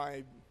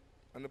 25,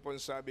 ano po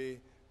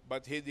sabi?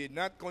 But he did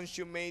not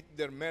consummate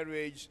their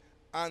marriage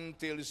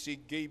until she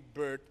gave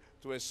birth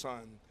to a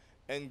son,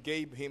 and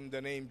gave him the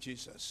name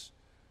Jesus.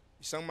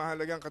 Isang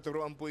mahalagang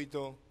katuruan po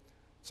ito.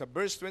 Sa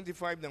verse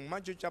 25 ng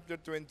Matthew chapter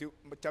 1,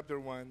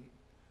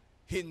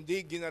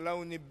 hindi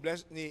ginalaw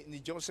ni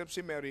Joseph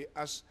si Mary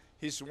as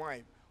his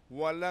wife.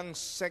 Walang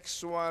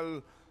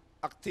sexual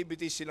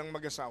activity silang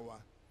mag-asawa.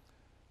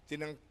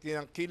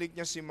 Tinangkilik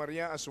niya si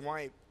Maria as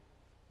wife,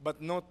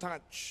 but no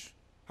touch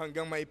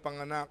hanggang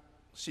maipanganak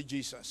si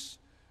Jesus.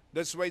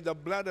 That's why the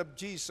blood of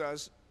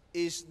Jesus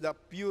is the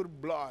pure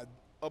blood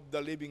of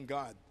the living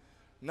God,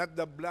 not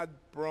the blood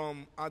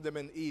from Adam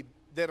and Eve,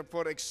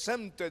 therefore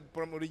exempted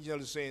from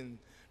original sin.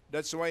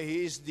 That's why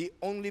He is the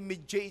only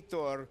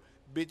mediator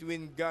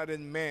between God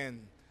and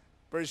man.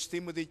 1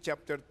 Timothy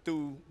chapter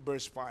 2,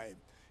 verse 5.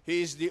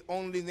 He is the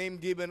only name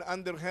given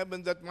under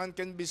heaven that man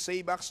can be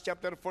saved. Acts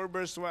chapter 4,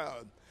 verse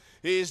 12.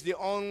 He is the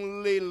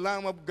only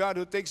Lamb of God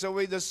who takes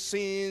away the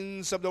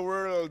sins of the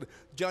world.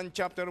 John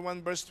chapter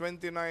 1, verse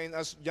 29,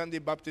 as John the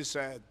Baptist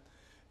said.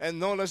 And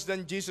no less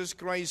than Jesus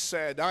Christ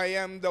said, I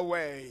am the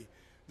way,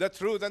 the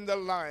truth, and the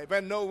life,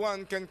 and no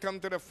one can come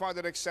to the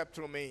Father except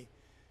through me.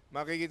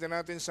 Makikita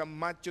natin sa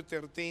Matthew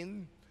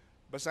 13,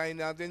 basahin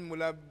natin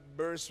mula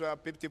verse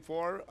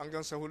 54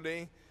 hanggang sa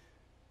huli.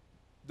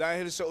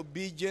 Dahil sa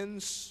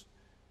obedience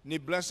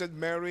ni Blessed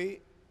Mary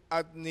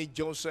at ni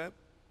Joseph,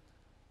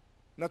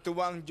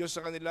 natuwa ang Diyos sa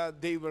kanila,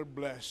 they were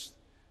blessed.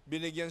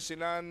 Binigyan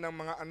sila ng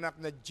mga anak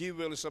na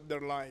jewels of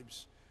their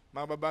lives.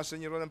 Mababasa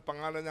niyo ron ang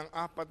pangalan ng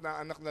 4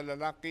 na anak na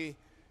lalaki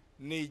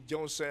ni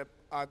Joseph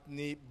at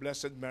ni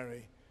Blessed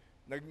Mary.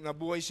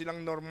 Nabuhay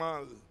silang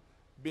normal.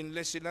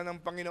 Binless sila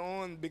ng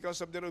Panginoon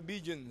because of their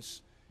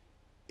obedience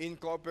in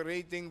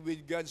cooperating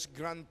with God's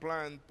grand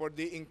plan for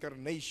the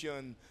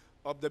incarnation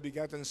of the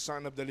begotten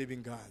Son of the living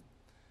God.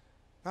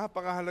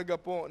 Napakahalaga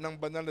po ng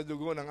banal na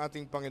dugo ng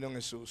ating Panginoong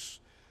Hesus.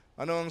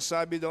 Ano ang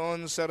sabi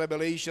doon sa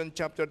Revelation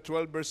chapter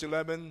 12 verse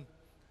 11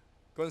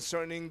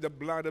 concerning the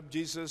blood of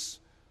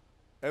Jesus?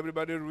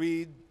 Everybody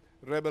read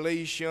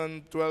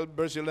Revelation 12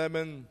 verse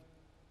 11.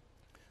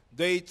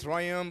 They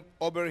triumphed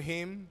over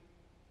him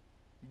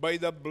by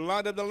the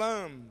blood of the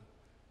Lamb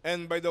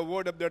and by the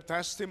word of their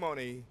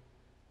testimony.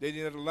 They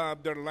did not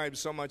love their lives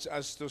so much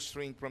as to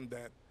shrink from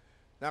death.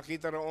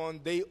 Nakita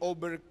roon, they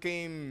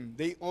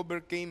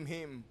overcame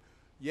him.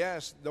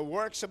 Yes, the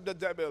works of the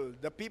devil,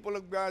 the people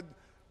of God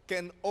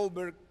can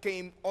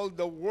overcome all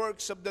the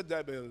works of the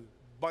devil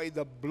by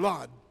the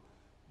blood,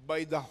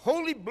 by the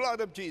holy blood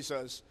of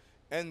Jesus,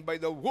 and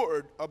by the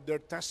word of their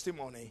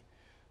testimony.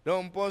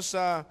 Doon po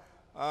sa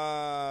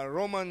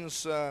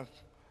Romans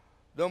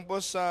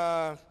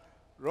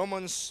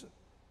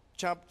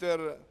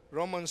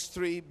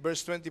 3,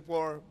 verse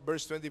 24,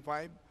 verse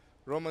 25,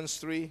 Romans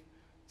 3,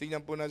 tingnan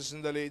po natin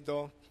sandali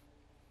ito.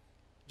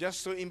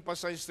 Just to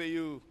emphasize to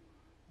you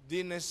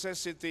the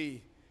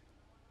necessity,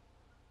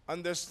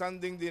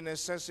 understanding the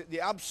necessity,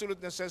 the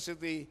absolute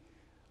necessity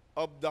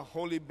of the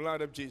holy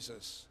blood of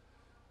Jesus.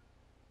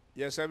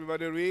 Yes,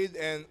 everybody read,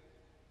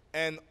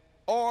 and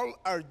all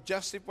are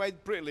justified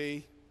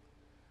freely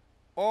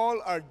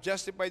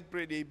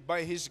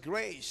by His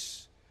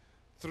grace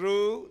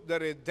through the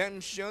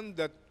redemption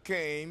that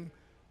came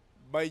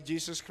by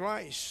Jesus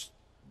Christ.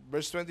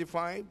 Verse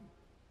 25,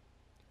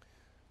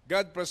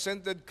 God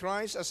presented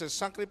Christ as a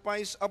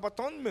sacrifice of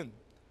atonement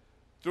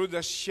through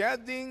the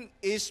shedding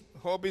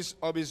of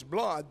his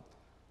blood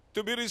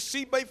to be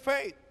received by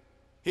faith.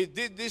 He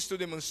did this to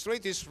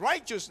demonstrate His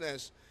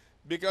righteousness,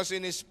 because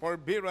in His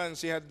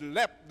forbearance He had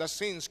left the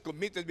sins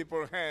committed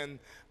beforehand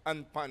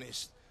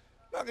unpunished.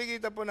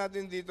 Nakikita po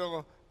natin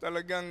dito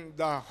talagang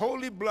the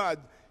holy blood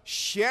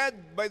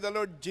shed by the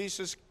Lord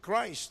Jesus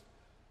Christ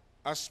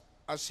as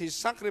His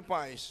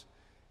sacrifice.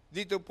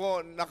 Dito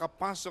po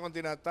nakapasok ang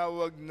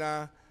tinatawag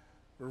na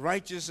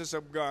righteousness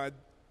of God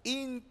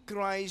in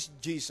Christ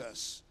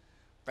Jesus.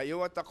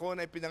 Kayo at ako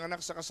na ipinanganak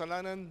sa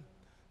kasalanan,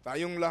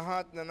 tayong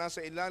lahat na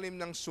nasa ilalim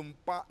ng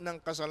sumpa ng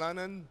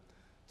kasalanan,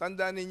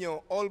 tandaan ninyo,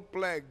 all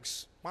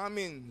plagues,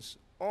 famines,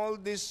 all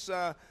these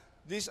are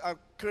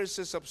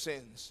curses of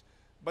sins.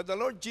 But the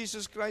Lord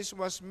Jesus Christ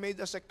was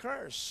made as a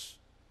curse.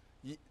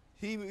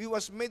 He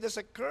was made as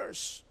a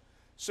curse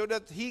so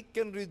that He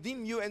can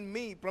redeem you and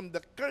me from the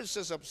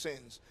curses of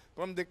sins,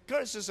 from the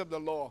curses of the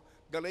law.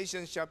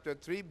 Galatians chapter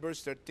 3,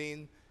 verse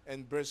 13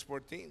 and verse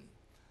 14.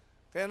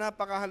 Kaya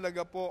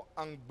napakahalaga po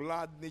ang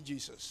blood ni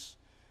Jesus.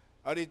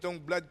 At itong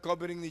blood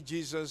covering ni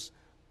Jesus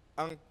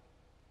ang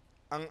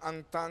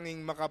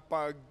tanging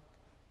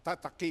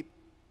makapagtatakip,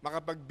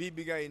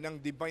 makapagbibigay ng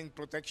divine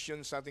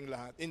protection sa ating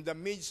lahat. In the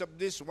midst of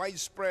this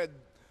widespread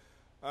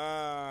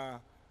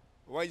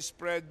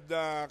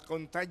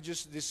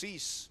contagious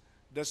disease,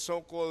 the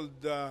so-called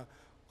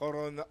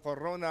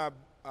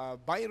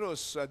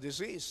coronavirus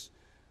disease,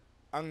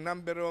 ang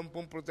number one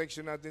pong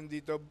protection natin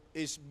dito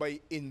is by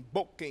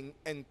invoking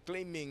and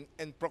claiming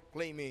and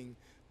proclaiming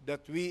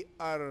that we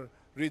are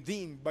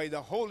redeemed by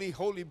the holy,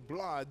 holy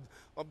blood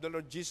of the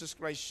Lord Jesus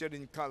Christ shed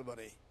in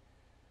Calvary.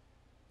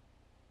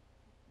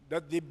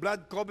 That the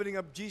blood covering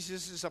of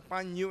Jesus is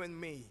upon you and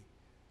me,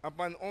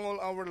 upon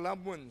all our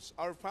loved ones,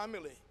 our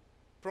family.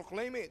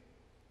 Proclaim it.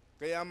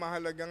 Kaya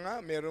mahalaga nga,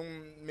 may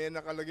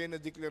nakalagay na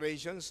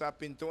declaration sa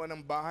pintuan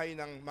ng bahay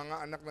ng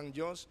mga anak ng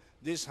Diyos.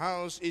 This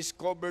house is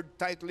covered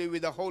tightly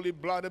with the holy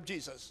blood of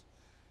Jesus.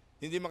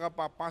 Hindi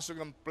makapapasok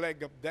ang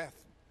plague of death.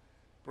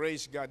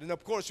 Praise God. And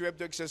of course, we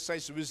have to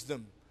exercise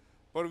wisdom.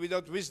 For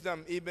without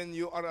wisdom, even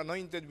you are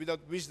anointed,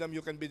 without wisdom, you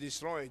can be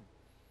destroyed.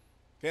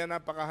 Kaya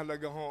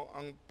napakahalaga ho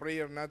ang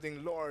prayer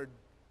nating, Lord,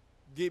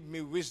 give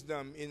me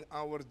wisdom in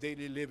our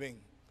daily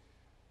living.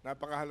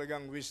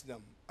 Napakahalagang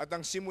wisdom. At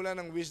ang simula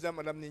ng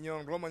wisdom, alam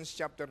niyo, Romans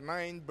chapter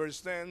 9,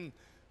 verse 10,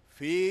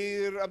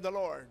 fear of the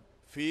Lord,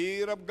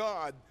 fear of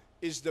God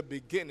is the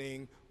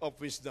beginning of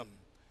wisdom.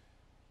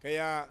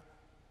 Kaya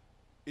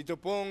ito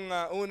pong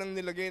unang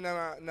nilagay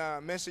na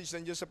message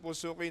ng Diyos sa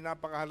puso ko,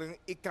 napakahalagang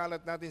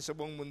ikalat natin sa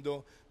buong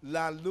mundo,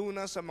 lalo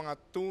na sa mga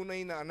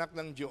tunay na anak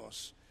ng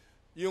Diyos.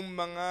 Yung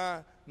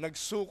mga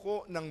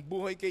nagsuko ng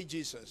buhay kay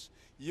Jesus,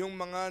 yung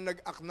mga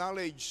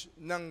nag-acknowledge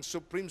ng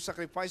supreme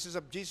sacrifices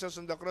of Jesus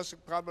on the cross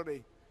of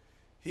Calvary.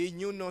 He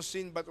knew no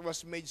sin but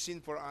was made sin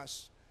for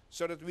us,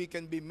 so that we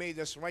can be made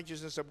as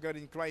righteousness of God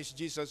in Christ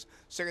Jesus.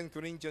 2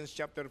 Corinthians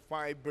chapter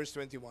 5, verse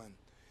 21.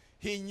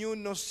 He knew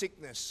no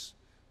sickness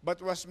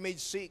but was made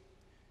sick.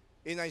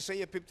 In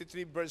Isaiah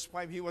 53, verse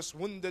 5, He was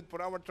wounded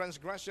for our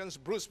transgressions,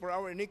 bruised for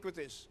our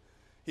iniquities.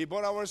 He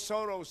bore our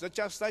sorrows. The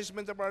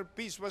chastisement of our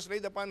peace was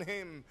laid upon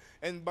Him,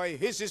 and by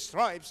His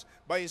stripes,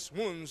 by His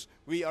wounds,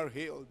 we are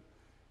healed.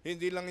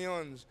 Hindi lang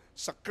yon,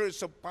 sa curse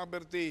of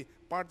poverty,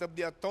 part of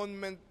the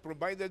atonement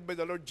provided by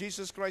the Lord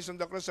Jesus Christ on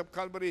the cross of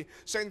Calvary.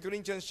 2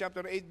 Corinthians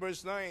chapter 8,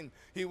 verse 9,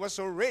 He was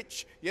so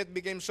rich, yet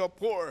became so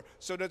poor,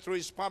 so that through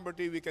His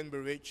poverty we can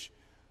be rich.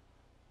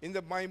 In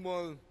the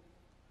Bible,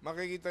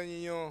 makikita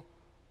niyo,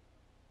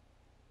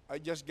 I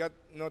just got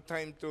no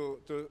time to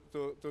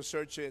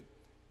search it.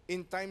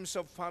 In times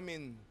of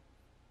famine,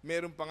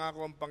 meron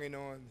pangako ang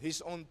Panginoon.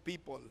 His own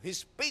people,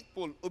 His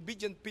faithful,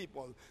 obedient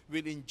people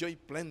will enjoy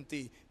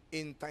plenty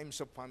in times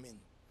of famine.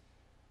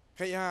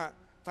 Kaya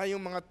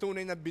tayong mga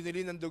tunay na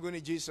binili ng dugo ni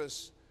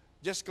Jesus,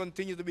 just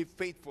continue to be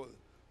faithful,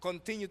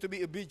 continue to be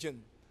obedient,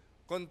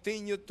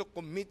 continue to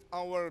commit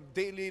our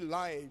daily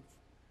life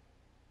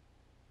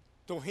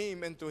to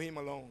Him and to Him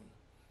alone.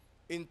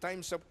 In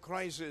times of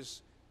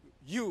crisis,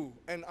 you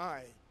and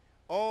I,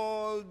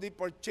 all the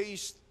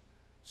purchased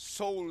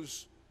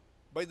souls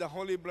by the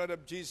holy blood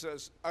of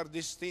Jesus are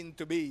destined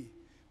to be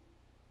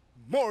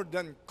more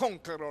than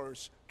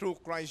conquerors through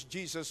Christ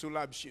Jesus who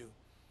loves you.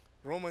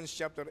 Romans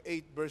chapter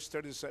 8, verse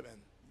 37.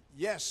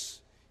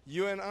 Yes,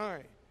 you and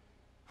I,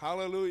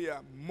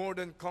 hallelujah, more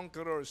than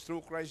conquerors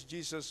through Christ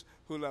Jesus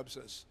who loves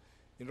us.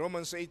 In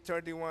Romans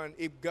 8:31,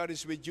 if God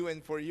is with you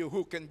and for you,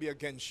 who can be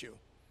against you?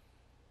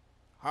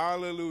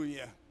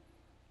 Hallelujah.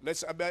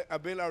 Let's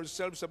avail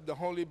ourselves of the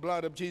holy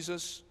blood of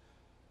Jesus.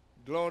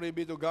 Glory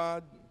be to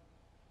God.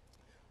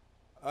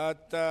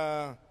 At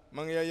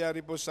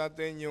mangyayari po sa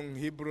atin yung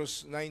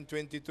Hebrews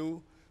 9:22,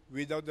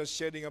 without the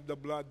shedding of the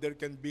blood, there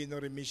can be no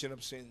remission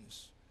of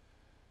sins.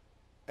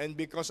 And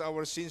because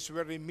our sins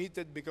were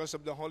remitted because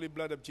of the holy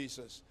blood of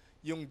Jesus,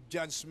 yung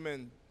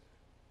judgment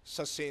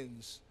sa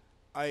sins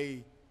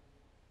ay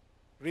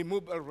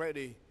removed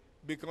already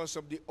because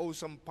of the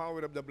awesome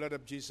power of the blood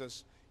of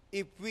Jesus.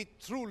 If we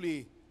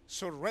truly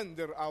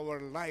surrender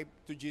our life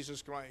to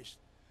Jesus Christ,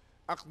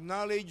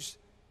 acknowledge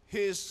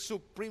His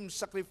supreme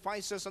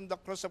sacrifices on the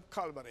cross of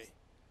Calvary,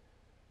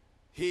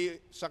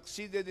 He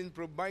succeeded in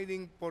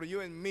providing for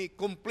you and me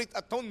complete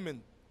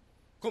atonement,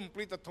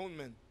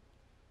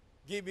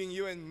 giving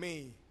you and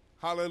me,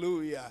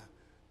 hallelujah,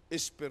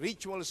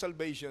 spiritual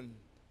salvation,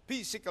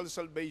 physical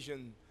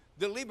salvation,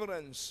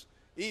 deliverance,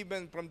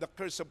 even from the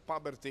curse of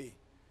poverty.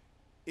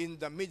 In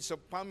the midst of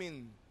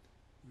famine,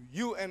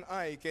 you and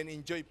I can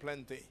enjoy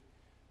plenty,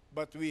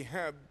 but we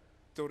have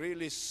to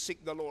really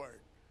seek the Lord.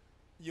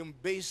 Yung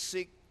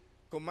basic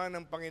command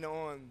ng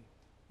Panginoon,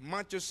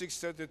 Matthew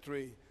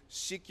 6:33,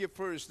 seek ye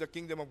first the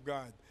kingdom of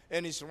God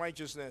and His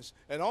righteousness,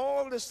 and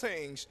all these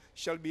things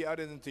shall be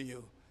added unto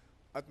you.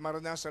 At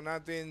maranasan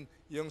natin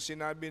yung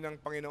sinabi ng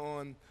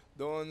Panginoon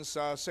doon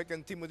sa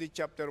 2 Timothy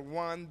chapter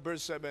 1,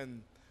 verse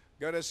 7.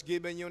 God has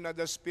given you not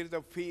the spirit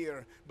of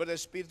fear, but a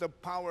spirit of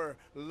power,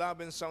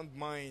 love, and sound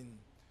mind.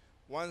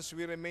 Once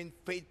we remain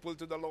faithful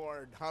to the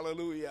Lord,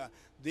 hallelujah,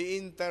 the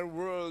entire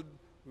world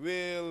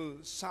will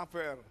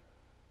suffer,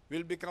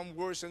 will become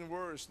worse and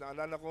worse.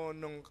 Naalala ko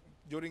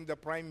during the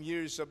prime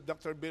years of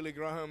Dr. Billy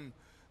Graham,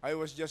 I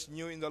was just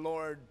new in the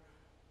Lord.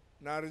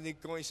 Narinig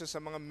ko isa sa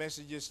mga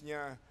messages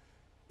niya,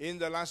 in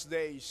the last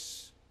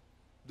days,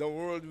 the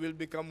world will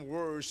become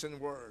worse and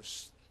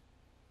worse.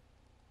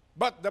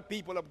 But the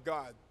people of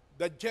God,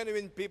 the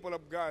genuine people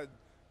of God,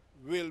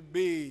 will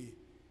be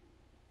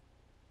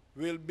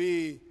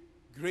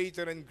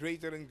greater and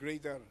greater and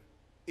greater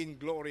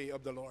in glory of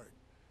the Lord.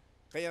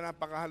 Kaya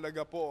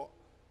napakahalaga po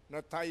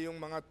na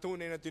tayong mga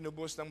tunay na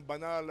tinubos ng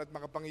banal at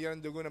makapangyarihan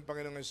dugo ng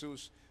Panginoong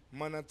Hesus,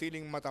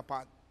 manatiling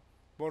matapat,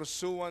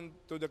 pursuant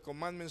to the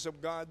commandments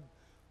of God,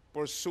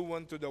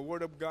 pursuant to the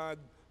Word of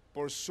God,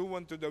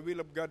 pursuant to the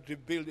will of God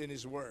revealed in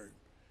His Word.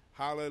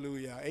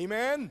 Hallelujah.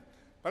 Amen?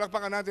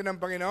 Palakpakan natin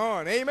ang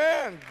Panginoon.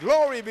 Amen!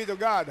 Glory be to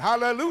God.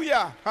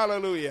 Hallelujah!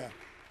 Hallelujah!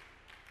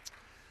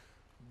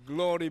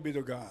 Glory be to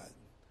God.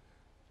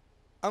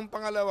 Ang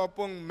pangalawa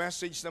pong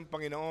message ng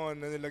Panginoon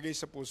na nilagay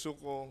sa puso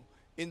ko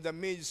in the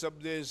midst of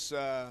this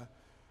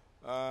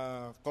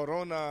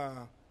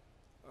corona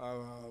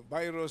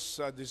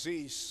virus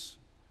disease,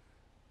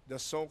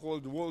 the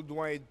so-called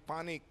worldwide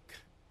panic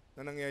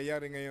na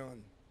nangyayari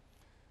ngayon.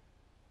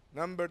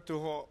 Number 2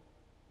 ho,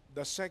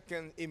 the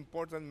second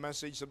important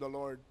message of the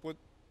Lord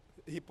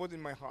He put in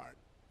my heart.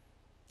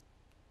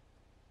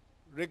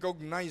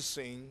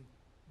 Recognizing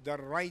the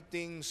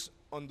writings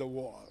on the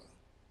wall.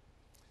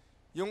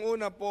 Yung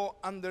una po,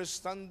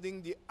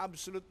 understanding the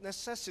absolute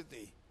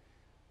necessity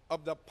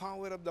of the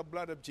power of the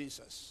blood of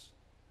Jesus.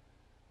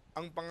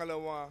 Ang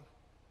pangalawa,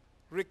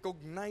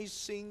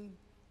 recognizing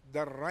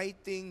the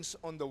writings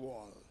on the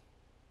wall.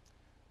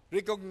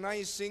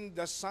 Recognizing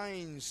the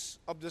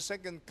signs of the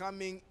second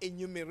coming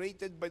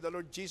enumerated by the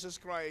Lord Jesus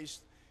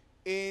Christ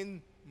in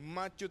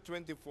Matthew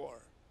 24.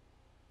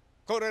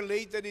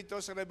 Correlated ito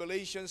sa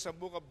Revelation sa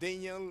book of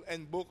Daniel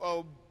and book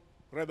of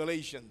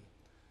Revelation.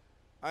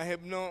 I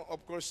have no,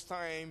 of course,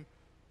 time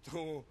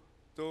to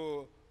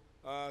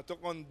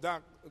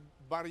conduct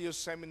various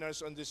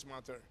seminars on this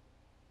matter.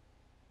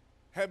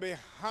 Have a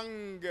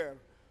hunger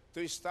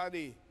to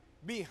study.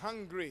 Be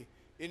hungry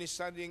in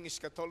studying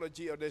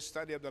eschatology or the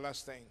study of the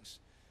last things.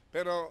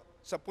 Pero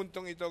sa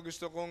puntong ito,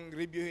 gusto kong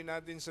reviewin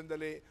natin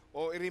sandali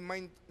o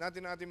i-remind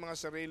natin ating mga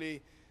sarili,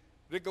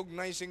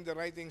 recognizing the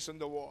writings on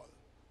the wall.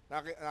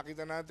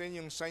 Nakita natin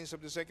yung signs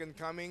of the second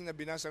coming na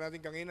binasa natin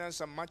kanina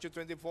sa Matthew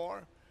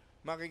 24.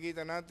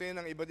 Makikita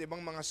natin ang iba't ibang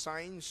mga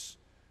signs,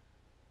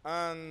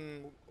 ang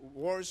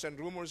wars and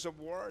rumors of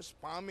wars,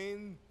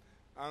 famine,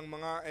 ang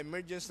mga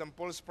emergence ng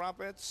false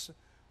prophets,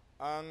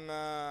 ang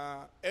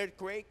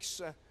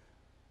earthquakes,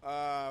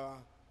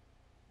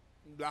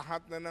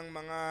 lahat na ng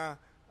mga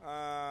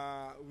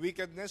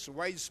wickedness,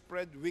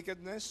 widespread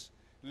wickedness.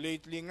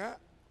 Lately nga,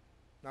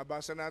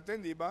 nabasa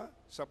natin, di ba,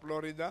 sa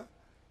Florida,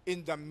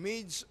 in the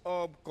midst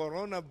of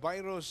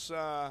coronavirus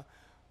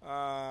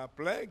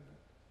plague,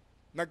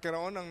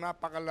 nagkaroon ng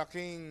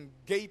napakalaking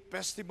gay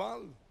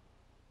festival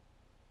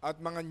at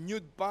mga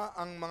nude pa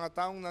ang mga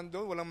taong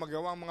nandoon, walang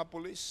magawa ang mga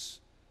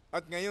pulis.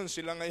 At ngayon,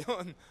 sila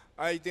ngayon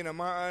ay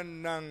tinamaan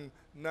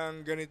ng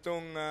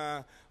ganitong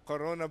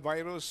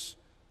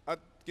coronavirus at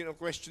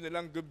kino-question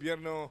nilang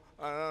gobyerno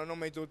ano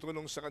may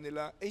tutulong sa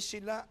kanila. Eh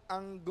sila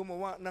ang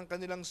gumawa ng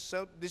kanilang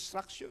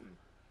self-destruction.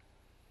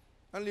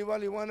 Ang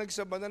liwaliwanag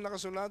sa banal na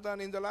kasulatan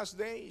in the last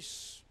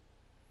days,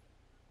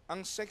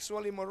 ang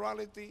sexual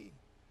immorality,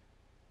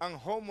 ang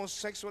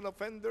homosexual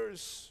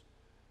offenders,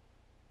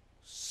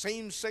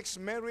 same-sex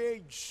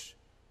marriage.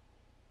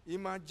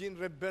 Imagine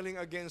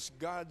rebelling against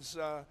God's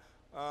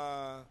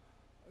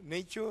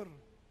nature.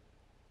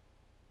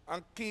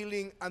 Ang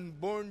killing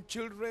unborn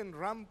children,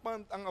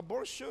 rampant ang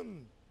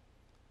abortion.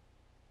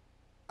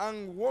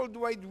 Ang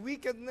worldwide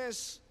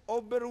wickedness,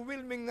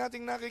 overwhelming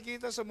nating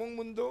nakikita sa buong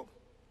mundo.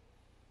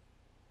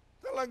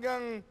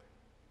 Talagang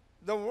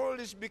the world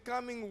is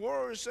becoming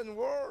worse and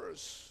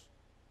worse.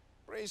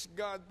 Praise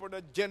God for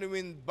the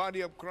genuine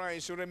body of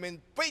Christ who remain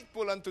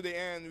faithful unto the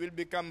end will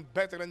become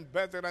better and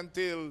better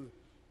until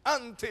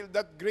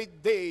that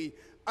great day,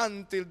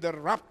 until the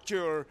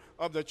rapture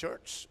of the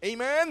church.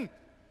 Amen?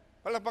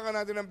 Palakpakan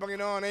natin ang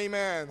Panginoon.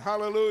 Amen.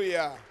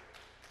 Hallelujah.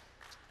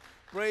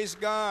 Praise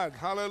God.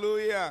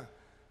 Hallelujah.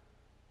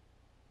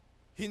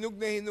 Hinug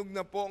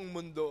na po ang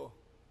mundo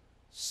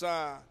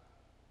sa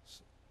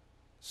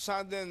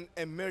sudden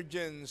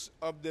emergence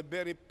of the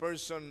very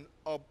person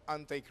of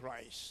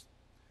Antichrist.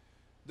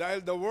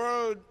 Dahil the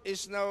world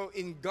is now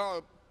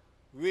engulfed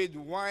with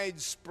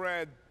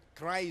widespread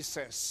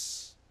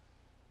crisis,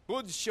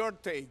 food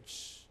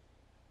shortage,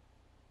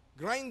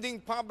 grinding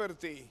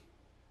poverty,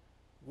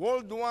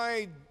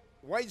 worldwide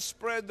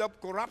widespread of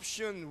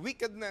corruption,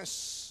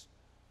 wickedness.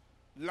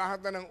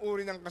 Lahat na ng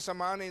uri ng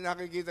kasamaan ay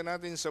nakikita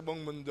natin sa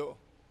buong mundo.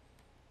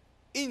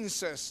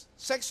 Incest,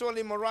 sexual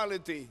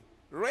immorality,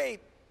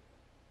 rape,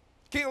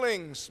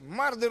 killings,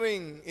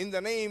 murdering in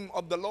the name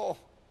of the law.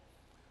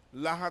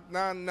 Lahat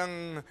na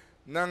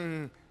ng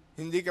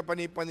hindi ka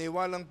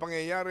panipaniwalang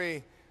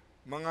pangyayari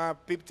mga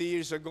 50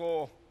 years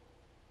ago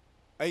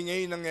ay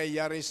ngayon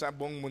nangyayari sa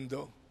buong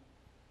mundo.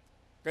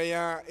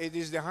 Kaya it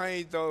is the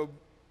height of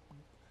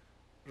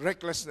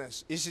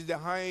recklessness, it is the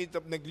height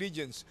of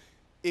negligence,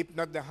 if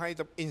not the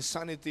height of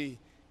insanity,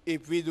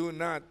 if we do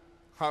not,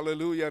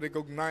 hallelujah,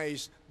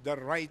 recognize the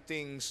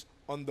writings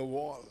on the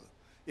wall.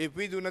 If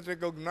we do not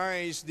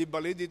recognize the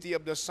validity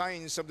of the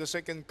signs of the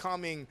second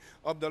coming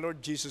of the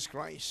Lord Jesus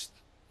Christ.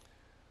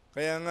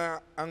 Kaya nga,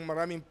 ang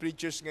maraming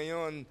preachers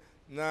ngayon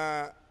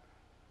na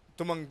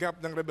tumanggap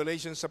ng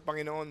revelation sa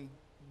Panginoon,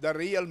 the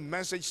real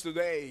message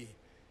today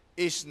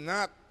is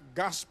not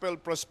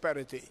gospel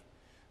prosperity.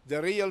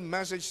 The real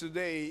message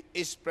today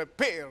is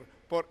prepare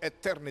for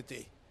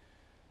eternity.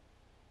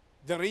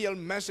 The real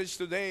message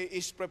today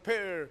is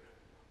prepare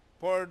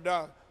for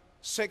the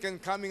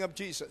second coming of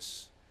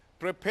Jesus.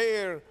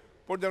 Prepare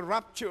for the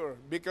rapture,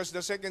 because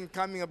the second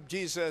coming of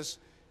Jesus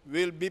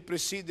will be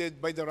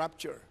preceded by the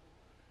rapture.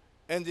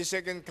 And the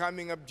second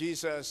coming of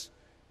Jesus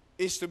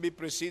is to be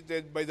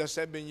preceded by the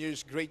 7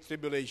 years great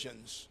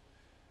tribulations.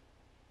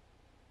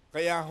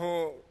 Kaya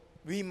ho,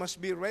 we must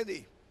be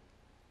ready.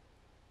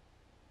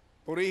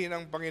 Purihin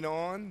ang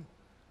Panginoon.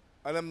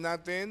 Alam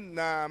natin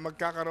na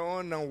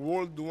magkakaroon ng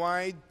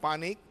worldwide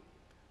panic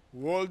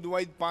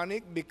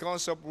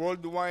because of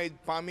worldwide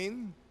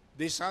famine,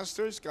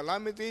 disasters,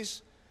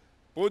 calamities,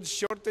 food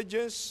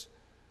shortages,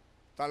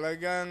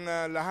 talagang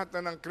lahat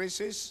na ng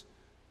crisis,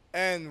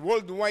 and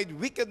worldwide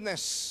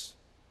wickedness,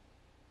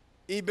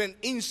 even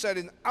inside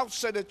and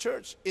outside the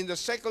church, in the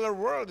secular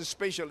world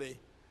especially.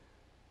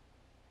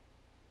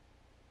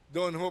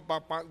 Doon ho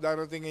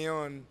darating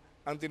ngayon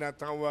ang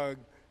tinatawag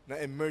na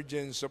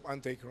emergence of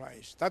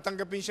Antichrist.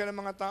 Tatanggapin siya ng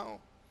mga tao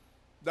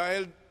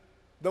dahil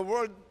the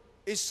world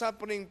is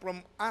suffering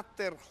from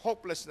utter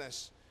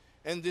hopelessness,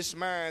 and this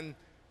man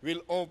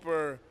will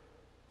offer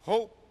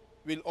hope,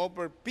 will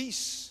offer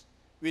peace,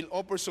 will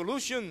offer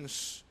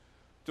solutions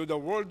to the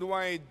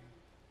worldwide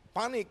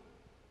panic.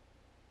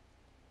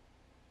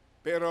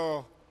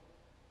 Pero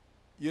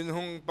yun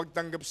hong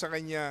pagtanggap sa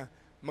kanya,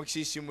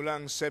 magsisimula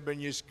ang 7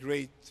 years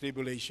great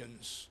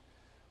tribulations.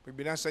 Pag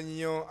binasa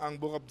niyo ang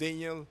Book of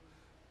Daniel,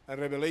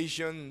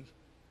 Revelation,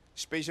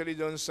 especially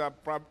doon sa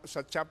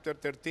chapter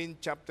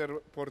 13, chapter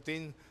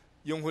 14,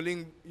 yung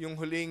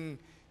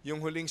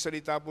huling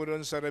salita po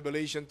doon sa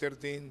Revelation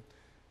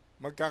 13,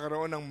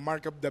 magkakaroon ng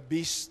mark of the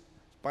beast,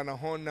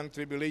 panahon ng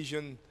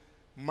tribulation,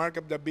 mark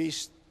of the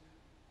beast.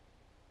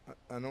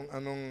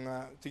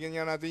 Tingnan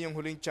nga natin yung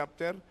huling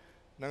chapter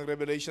ng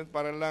Revelation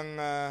para lang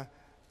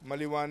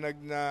maliwanag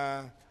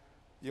na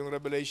yung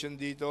Revelation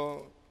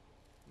dito,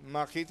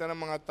 makita ng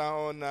mga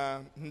tao na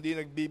hindi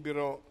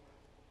nagbibiro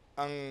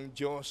ang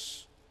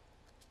Diyos.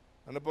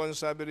 Ano po ang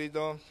sabi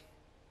rito?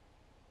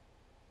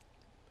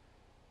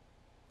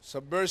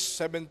 Sa verse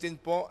 17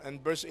 po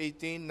and verse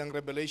 18 ng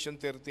Revelation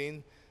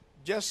 13,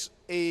 just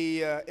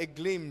a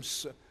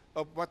glimpse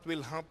of what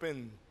will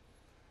happen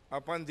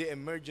upon the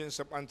emergence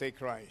of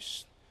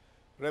Antichrist.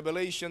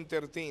 Revelation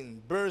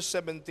 13, verse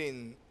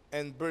 17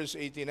 and verse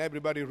 18.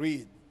 Everybody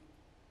read.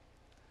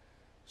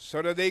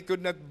 So that they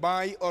could not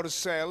buy or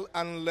sell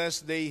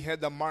unless they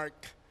had a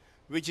mark,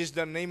 which is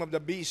the name of the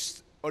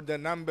beast or the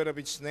number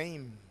of its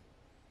name.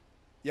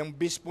 Yung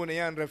beast po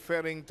na yan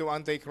referring to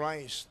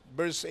Antichrist.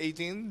 Verse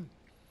 18,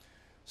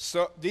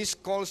 so this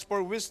calls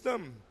for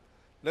wisdom.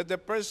 Let the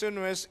person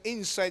who has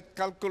insight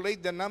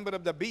calculate the number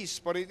of the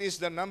beast, for it is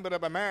the number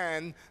of a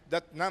man.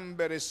 That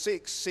number is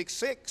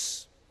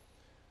 666.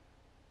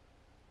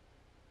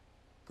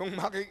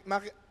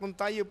 Kung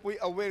tayo po'y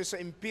aware sa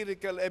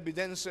empirical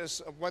evidences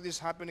of what is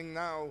happening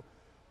now,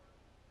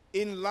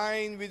 in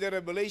line with the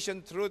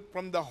revelation truth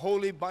from the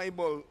Holy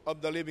Bible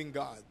of the living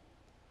God,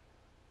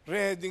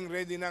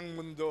 ready na ang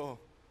mundo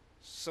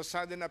sa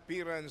sudden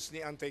appearance ni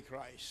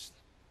Antichrist.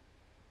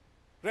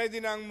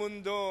 Ready na ang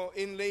mundo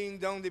in laying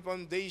down the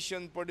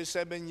foundation for the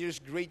 7 years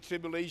great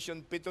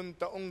tribulation, 7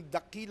 taong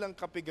dakilang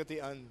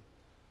kapigatian.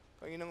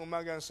 Kaninang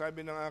umaga ang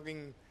sabi ng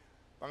aking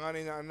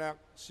panganay na anak,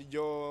 si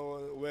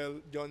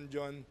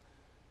John,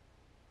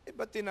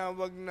 ba't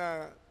tinawag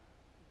na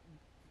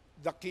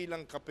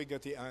dakilang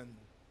kapigatian?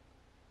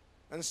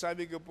 Ang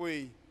sabi ko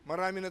po'y,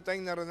 marami na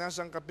tayong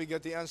naranasang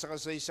kapigatian sa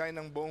kasaysayan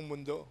ng buong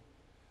mundo.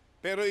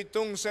 Pero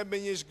itong 7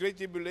 years great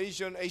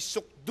tribulation ay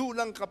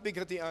sukdulang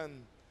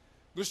kapigatian.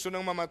 Gusto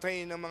nang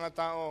mamatay ng mga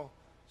tao.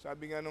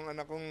 Sabi nga nung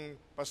anak kong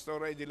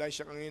pastora,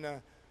 Elisha kanina,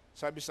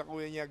 sabi sa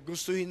kuya niya,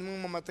 gustuhin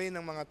mong mamatay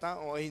ng mga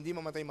tao ay hindi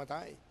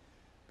mamatay-matay.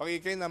 Pag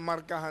ikay na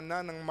markahan na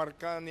ng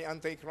marka ni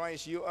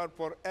Antichrist, you are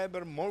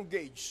forever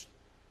mortgaged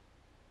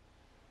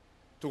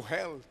to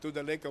hell, to the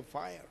lake of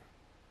fire.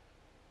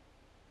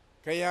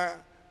 Kaya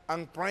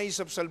ang price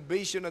of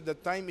salvation at the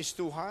time is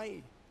too high.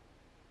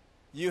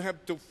 You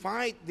have to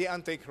fight the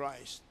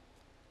Antichrist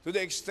to the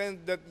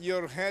extent that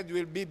your head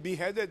will be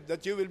beheaded,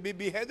 that you will be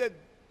beheaded.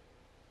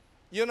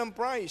 Yun ang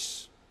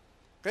price.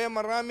 Kaya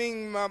marami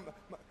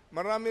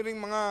ring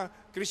mga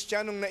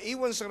Kristiyanong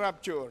naiwan sa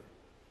rapture.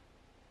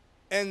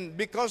 And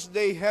because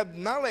they have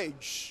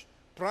knowledge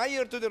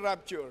prior to the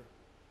rapture,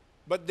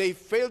 but they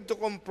failed to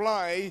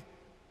comply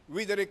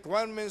with the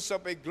requirements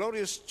of a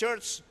glorious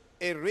church,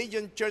 a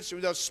radiant church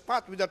without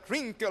spot, without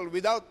wrinkle,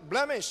 without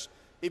blemish.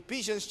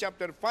 Ephesians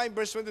chapter 5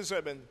 verse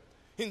 27.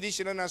 Hindi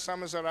sila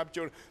nasama sa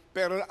rapture,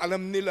 pero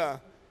alam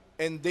nila,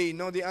 and they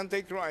know the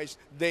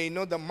Antichrist, they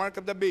know the mark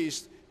of the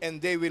beast,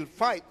 and they will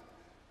fight.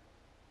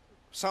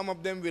 Some of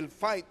them will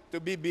fight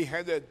to be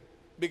beheaded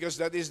because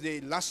that is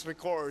the last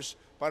recourse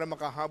para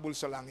makahabol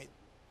sa langit.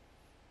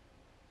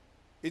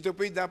 Ito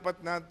po'y dapat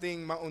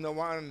nating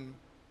maunawaan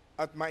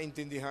at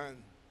maintindihan.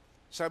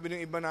 Sabi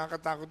ng iba,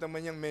 nakakatakot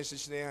naman yung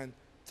message na yan.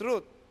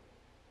 Truth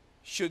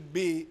should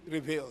be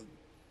revealed.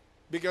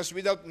 Because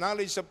without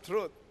knowledge of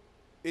truth,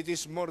 it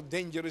is more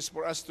dangerous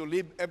for us to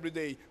live every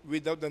day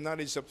without the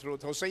knowledge of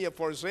truth. Hosea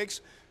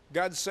 4:6,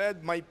 God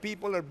said, my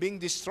people are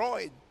being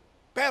destroyed,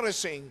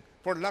 perishing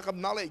for lack of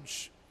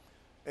knowledge.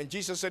 And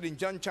Jesus said in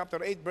John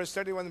chapter 8, verse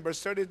 31 and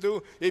verse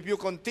 32, if you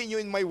continue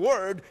in my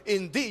word,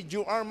 indeed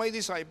you are my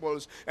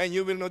disciples, and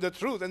you will know the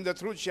truth, and the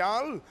truth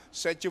shall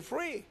set you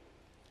free.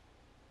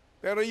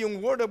 Pero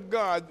yung word of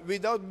God,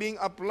 without being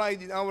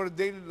applied in our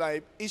daily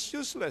life, is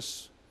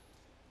useless.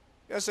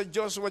 As sa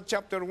Joshua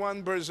chapter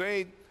 1, verse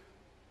 8,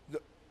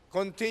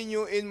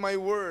 continue in my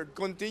word,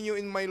 continue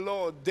in my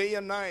law, day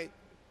and night,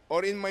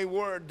 or in my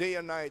word, day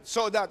and night,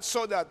 so that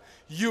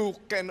you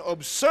can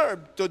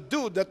observe to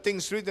do the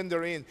things written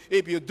therein.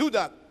 If you do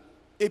that,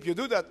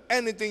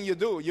 anything you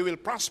do, you will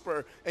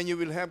prosper and you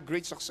will have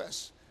great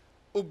success.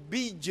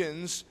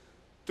 Obedience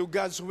to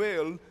God's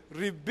will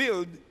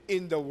revealed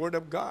in the Word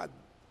of God.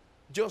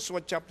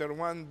 Joshua chapter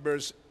 1,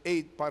 verse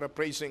 8,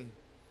 paraphrasing.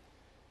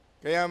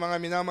 Kaya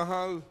mga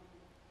minamahal,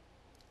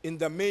 in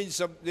the midst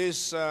of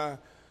this,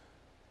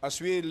 as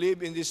we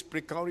live in these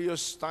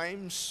precarious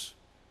times,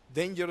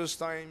 dangerous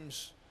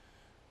times,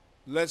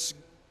 let's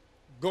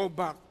go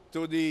back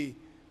to the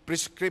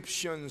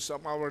prescriptions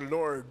of our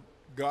Lord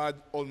God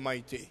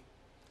Almighty.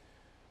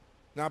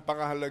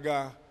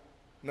 Napakahalaga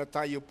na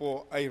tayo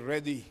po ay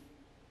ready.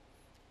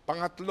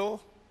 Pangatlo,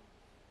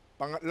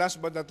 last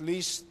but not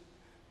least,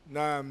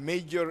 na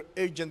major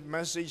urgent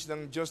message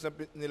ng Diyos na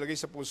nilagay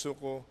sa puso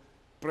ko,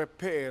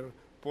 prepare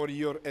for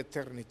your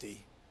eternity.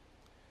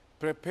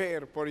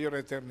 Prepare for your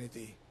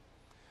eternity.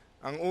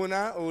 Ang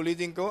una,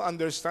 ulitin ko,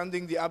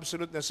 understanding the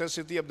absolute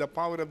necessity of the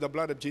power of the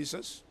blood of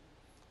Jesus.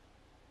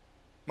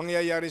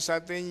 Mangyayari sa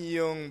atin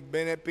yung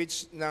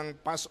benefits ng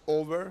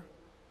Passover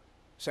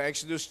sa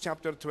Exodus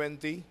chapter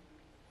 20.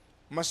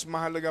 Mas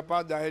mahalaga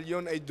pa dahil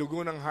yon ay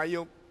dugo ng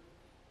hayop.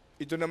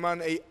 Ito naman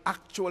ay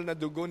actual na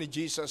dugo ni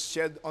Jesus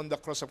shed on the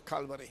cross of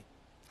Calvary.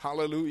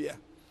 Hallelujah.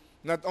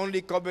 Not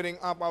only covering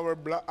up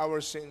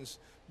our sins,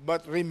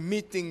 but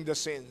remitting the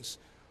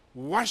sins,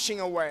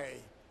 washing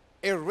away,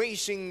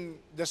 erasing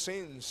the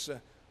sins.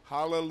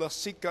 Hallelujah.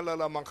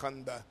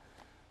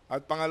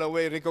 At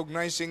pangalawa,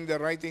 recognizing the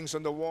writings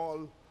on the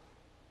wall.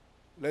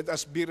 Let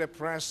us be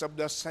refreshed of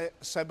the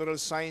several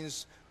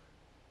signs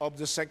of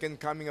the second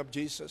coming of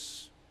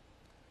Jesus.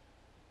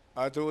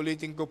 At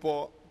ulitin ko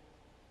po,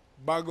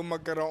 bago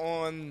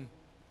magkaroon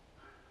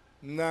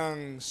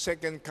ng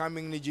second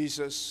coming ni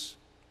Jesus,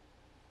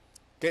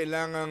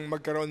 kailangang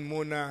magkaroon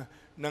muna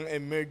ng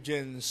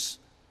emergence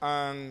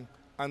ang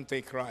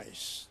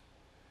Antichrist.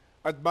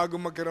 At bago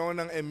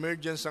magkaroon ng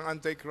emergence ang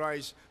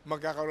Antichrist,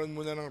 magkakaroon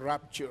muna ng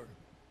rapture.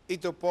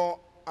 Ito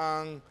po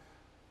ang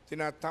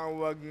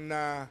tinatawag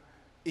na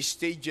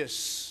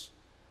stages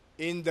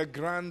in the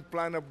grand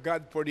plan of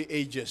God for the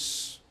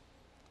ages.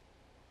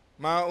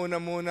 Mauna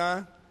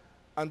muna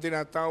ang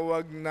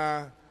tinatawag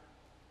na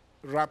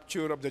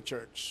rapture of the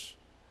church.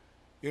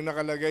 Yung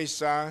nakalagay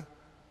sa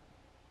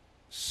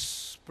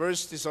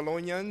 1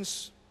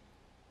 Thessalonians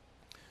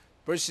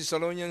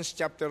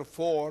chapter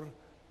 4,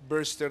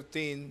 verse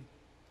 13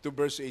 to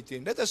verse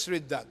 18. Let us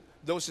read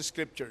those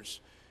scriptures.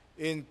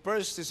 In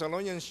 1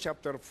 Thessalonians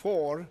chapter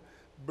 4,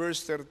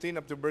 verse 13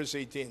 up to verse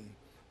 18.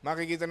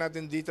 Makikita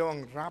natin dito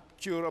ang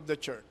rapture of the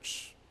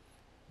church.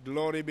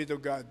 Glory be to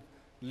God.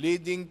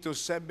 Leading to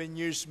 7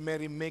 years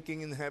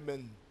merrymaking in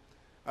heaven.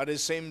 At the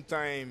same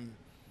time,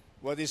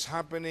 what is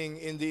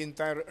happening in the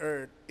entire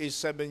earth is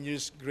 7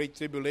 years great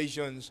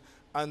tribulations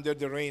under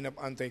the reign of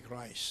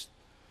Antichrist.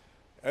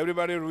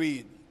 Everybody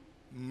read.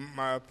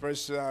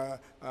 First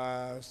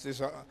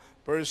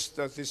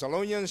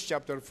Thessalonians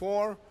chapter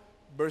 4,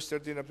 verse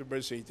 13 up to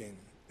verse 18.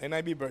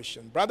 NIV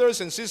version.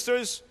 Brothers and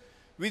sisters,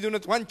 we do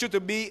not want you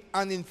to be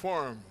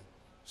uninformed.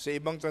 Sa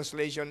ibang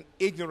translation,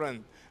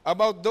 ignorant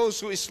about those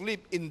who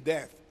sleep in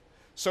death,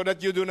 so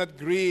that you do not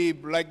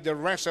grieve like the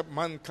rest of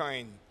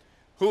mankind,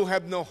 who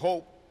have no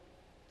hope.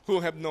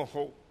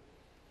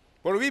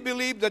 For we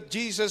believe that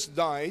Jesus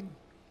died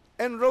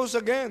and rose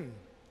again.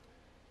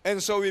 And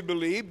so we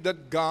believe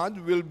that God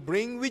will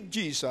bring with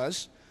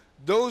Jesus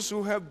those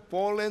who have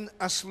fallen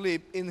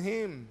asleep in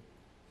Him.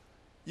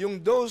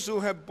 Yung those who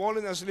have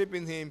fallen asleep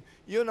in Him,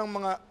 yun ang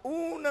mga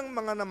unang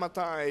mga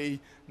namatay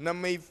na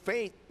may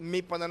faith,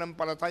 may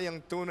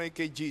pananampalatayang tunay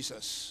kay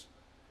Jesus.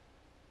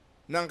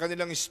 Na ang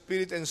kanilang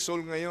spirit and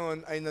soul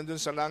ngayon ay nandun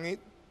sa langit,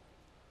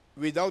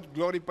 without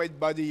glorified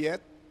body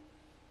yet,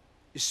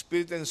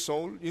 spirit and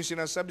soul. Yung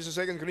sinasabi sa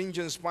 2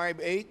 Corinthians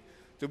 5:8,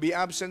 to be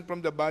absent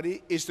from the body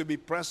is to be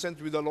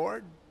present with the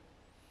Lord.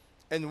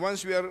 And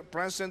once we are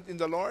present in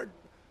the Lord,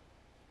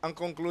 ang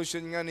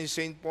conclusion nga ni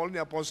St. Paul, ni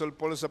Apostle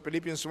Paul sa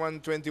Philippians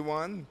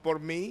 1:21, for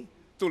me,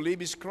 to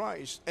live is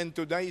Christ, and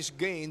to die is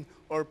gain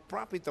or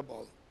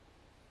profitable.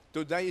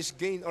 To die is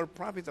gain or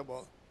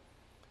profitable.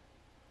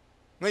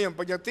 Ngayon,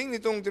 pagdating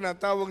nitong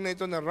tinatawag na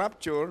ito na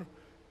rapture,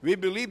 we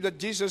believe that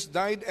Jesus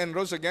died and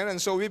rose again, and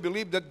so we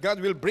believe that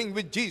God will bring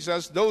with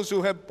Jesus those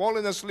who have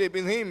fallen asleep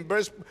in Him.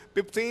 Verse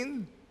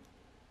 15,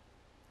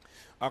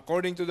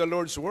 according to the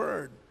Lord's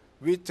word,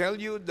 we tell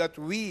you that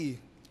we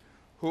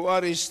who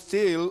are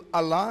still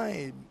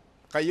alive,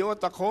 kayo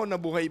at ako na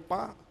buhay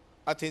pa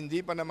at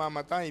hindi pa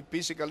namamatay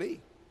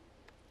physically.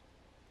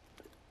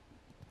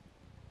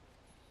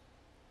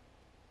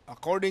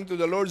 According to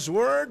the Lord's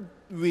word,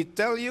 we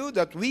tell you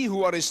that we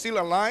who are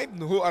still alive,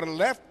 who are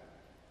left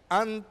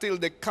until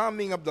the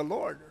coming of the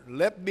Lord,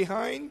 left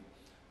behind,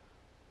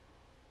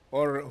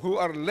 or who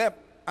are left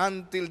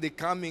until the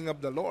coming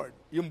of the Lord,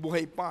 yung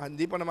buhay pa,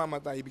 hindi pa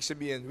namamatay, ibig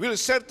sabihin, will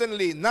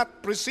certainly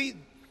not precede.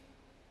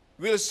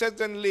 Will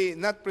certainly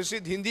not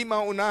precede. Hindi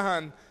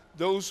maunahan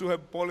those who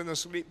have fallen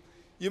asleep.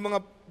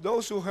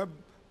 Those who have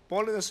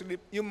fallen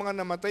asleep, yung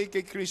mga namatay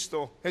kay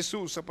Kristo,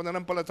 Jesus, sa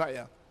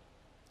pananampalataya,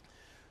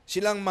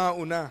 silang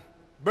mauna.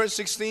 Verse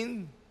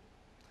 16,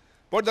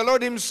 for the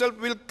Lord Himself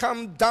will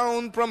come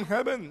down from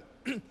heaven,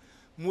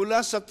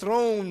 mula sa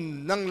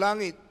throne ng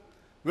langit,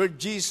 where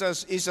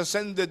Jesus is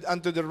ascended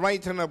unto the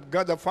right hand of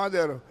God the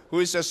Father,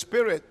 who is a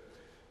Spirit,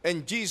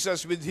 and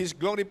Jesus with His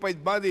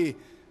glorified body,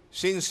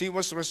 since He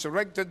was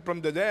resurrected from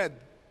the dead.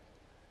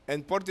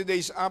 And 40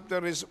 days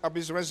after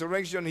His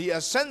resurrection, He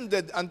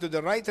ascended unto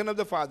the right hand of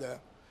the Father.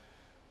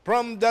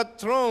 From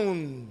that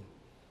throne,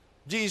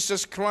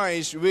 Jesus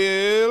Christ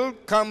will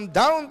come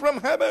down from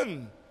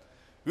heaven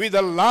with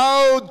a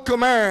loud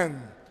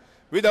command,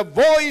 with the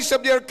voice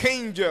of the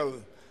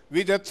archangel,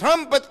 with the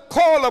trumpet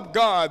call of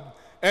God,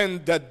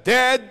 and the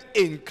dead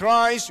in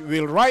Christ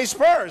will rise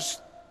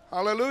first.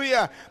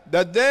 Hallelujah!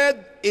 The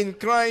dead in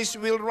Christ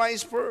will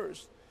rise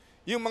first.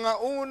 Yung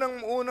mga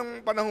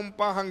unang panahon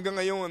pa hanggang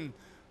ngayon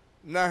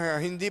na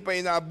hindi pa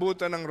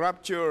inaabutan ng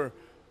rapture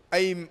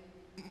ay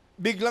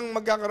biglang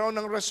magkakaroon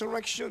ng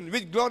resurrection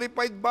with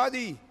glorified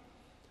body.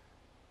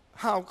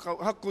 How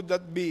could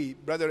that be,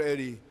 Brother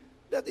Eddie?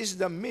 That is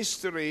the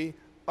mystery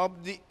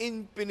of the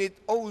infinite,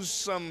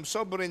 awesome,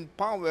 sovereign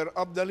power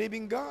of the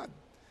living God.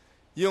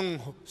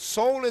 Yung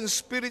soul and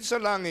spirit sa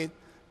langit,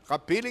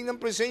 kapiling ng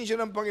presensya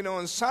ng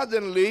Panginoon,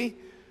 suddenly,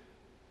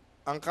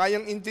 ang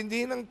kayang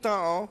intindihin ng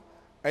tao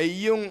ay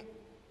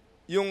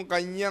yung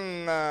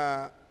kanyang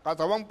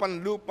katawang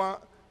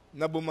panlupa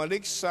na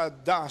bumalik sa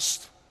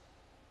dust,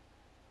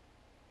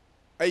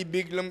 ay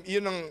biglang,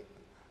 yun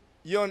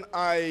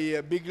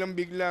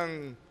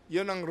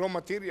ang raw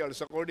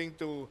materials according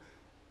to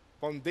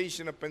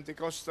foundation of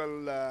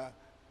Pentecostal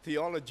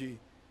theology.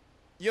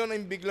 Yun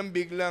ay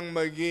biglang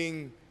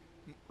maging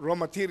raw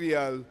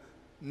material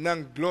ng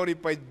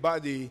glorified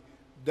body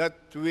that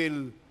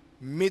will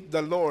meet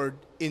the Lord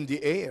in the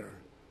air.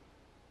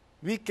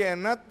 We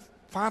cannot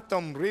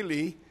fathom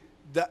really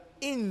the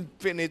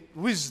infinite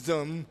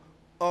wisdom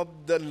of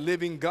the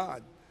living God.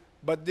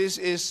 But this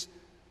is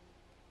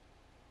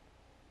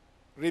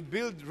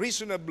revealed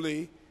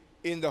reasonably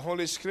in the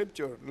Holy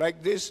Scripture.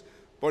 Like this,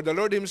 for the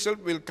Lord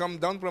Himself will come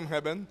down from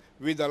heaven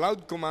with a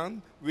loud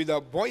command, with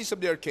the voice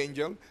of the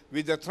archangel,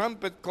 with the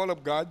trumpet call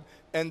of God,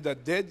 and the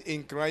dead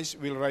in Christ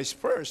will rise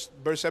first.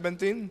 Verse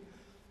 17.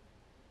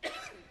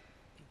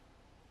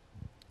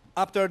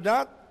 After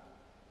that,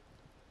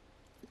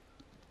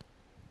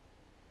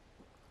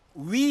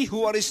 we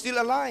who are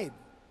still alive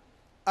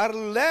are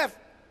left.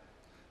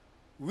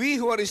 We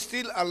who are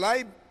still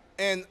alive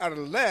and are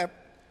left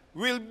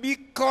will be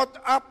caught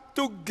up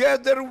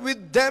together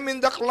with them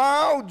in the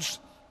clouds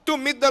to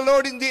meet the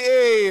Lord in the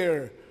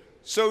air.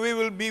 So we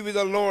will be with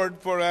the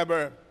Lord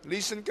forever.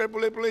 Listen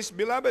carefully, please,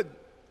 beloved.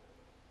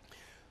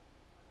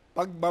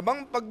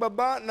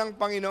 Pagbaba ng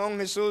Panginoong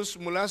Jesus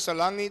mula sa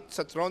langit,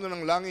 sa trono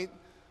ng langit,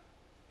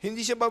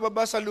 hindi siya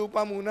bababa sa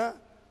lupa muna,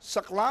 sa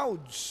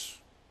clouds.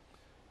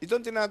 Ito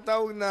ang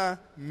tinatawag na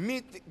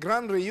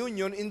grand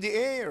reunion in the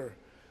air.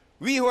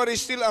 We who are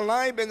still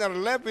alive and are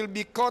left will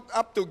be caught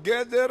up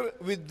together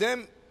with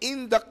them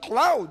in the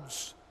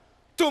clouds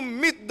to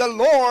meet the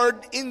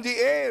Lord in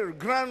the air.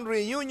 Grand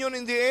reunion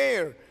in the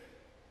air.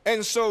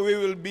 And so we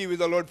will be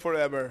with the Lord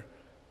forever.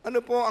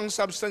 Ano po ang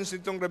substance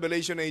nitong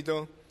revelation na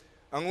ito?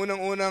 Ang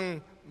unang-unang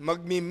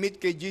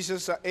magmi-meet kay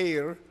Jesus sa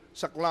air,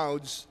 sa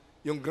clouds,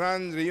 yung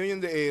grand reunion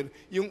in the air,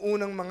 yung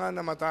unang mga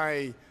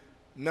namatay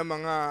na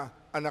mga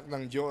anak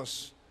ng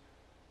Diyos.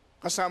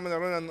 Kasama na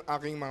rin ang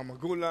aking mga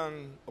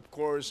magulang, of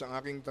course, ang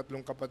aking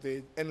tatlong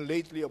kapatid, and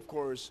lately, of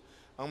course,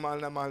 ang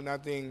mahal na mahal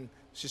nating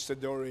Sister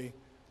Dory,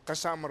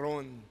 kasama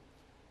ron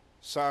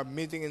sa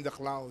meeting in the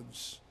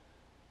clouds.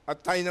 At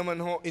tayo naman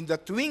ho, in the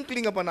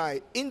twinkling of an eye,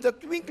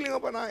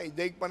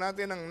 daig pa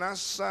natin ang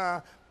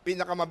nasa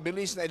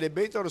pinakamabilis na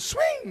elevator,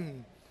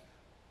 swing!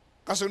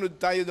 Kasunod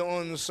tayo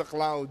doon sa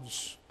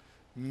clouds,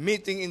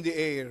 meeting in the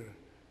air.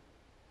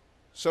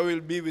 So we'll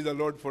be with the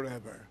Lord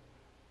forever.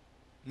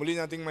 Muli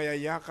nating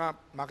mayayakap,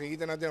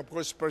 makikita natin, of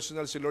course,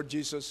 personal si Lord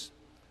Jesus,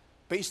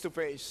 face to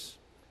face.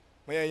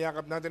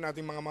 Mayayakap natin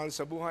ating mga mahal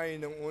sa buhay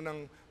ng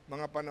unang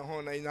mga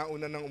panahon ay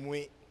nauna nang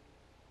umuwi.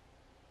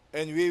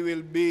 And we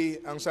will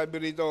be, ang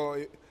sabi rito,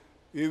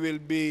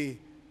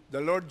 the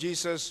Lord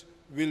Jesus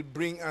will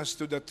bring us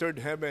to the third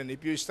heaven.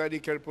 If you study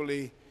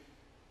carefully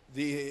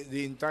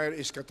the entire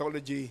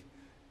eschatology,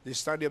 the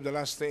study of the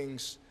last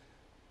things,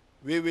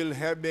 we will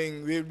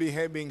be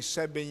having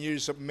 7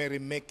 years of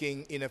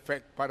merrymaking, in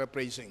effect,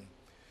 paraphrasing.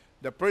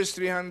 The first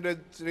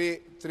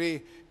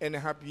 303.5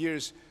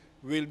 years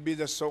will be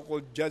the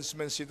so-called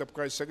judgment seat of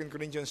Christ. 2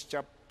 Corinthians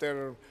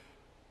chapter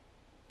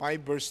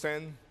 5, verse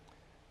 10,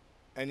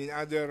 and in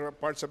other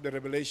parts of the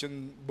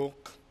Revelation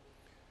book.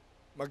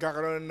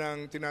 magkakaroon ng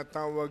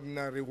tinatawag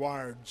na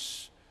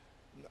rewards,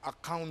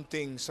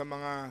 accounting sa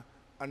mga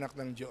anak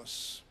ng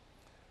Diyos.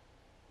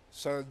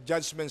 Sa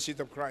judgment seat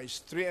of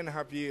Christ,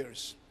 3.5 years.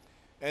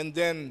 And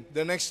then,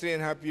 the next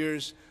 3.5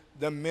 years,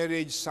 the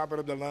marriage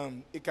supper of the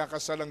Lamb,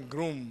 ikakasalang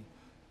groom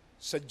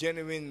sa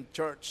genuine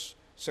church,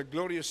 sa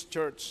glorious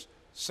church,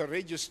 sa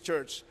radius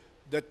church,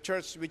 the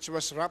church which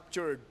was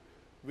raptured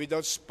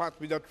without spot,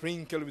 without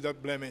wrinkle, without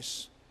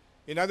blemish.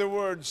 In other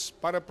words,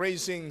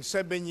 paraphrasing,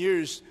 7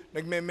 years,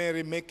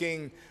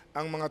 nagme-merry-making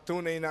ang mga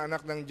tunay na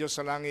anak ng Diyos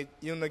sa langit,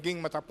 yung naging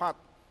matapat,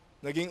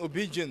 naging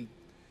obedient,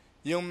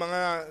 yung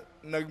mga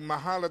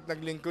nagmahal at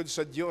naglingkod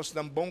sa Diyos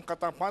ng buong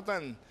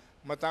katapatan,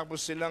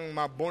 matapos silang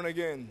ma-born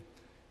again,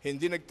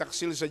 hindi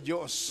nagtaksil sa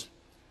Diyos.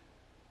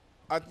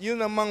 At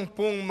yun namang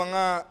pong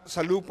mga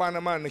sa lupa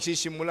naman,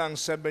 nagsisimula ang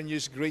 7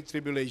 years Great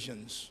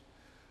Tribulations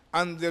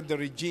under the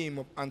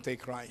regime of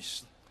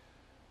Antichrist.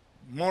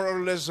 More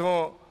or less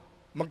ho,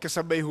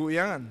 magkasabay ho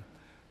yan.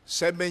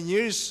 7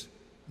 years,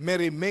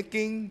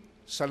 merrymaking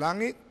sa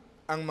langit,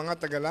 ang mga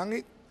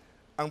tagalangit,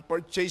 ang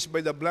purchased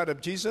by the blood of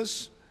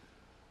Jesus,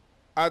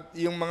 at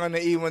yung mga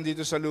naiwan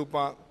dito sa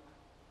lupa,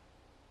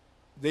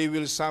 they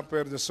will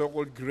suffer the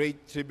so-called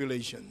Great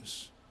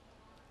Tribulations.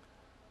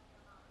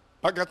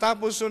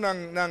 Pagkatapos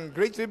ng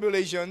Great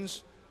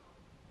Tribulations,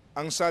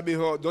 ang sabi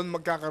ho, doon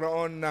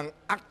magkakaroon ng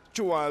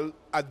actual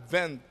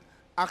advent,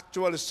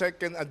 actual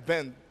second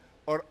advent,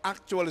 or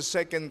actual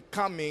second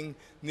coming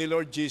ni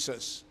Lord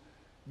Jesus.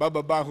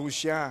 Bababaho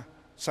siya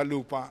sa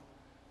lupa.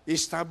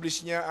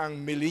 Establish niya ang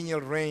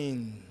millennial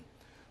reign,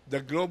 the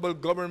global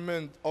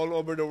government all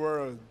over the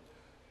world,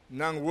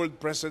 ng world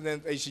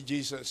president ay si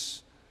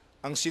Jesus.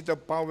 Ang seat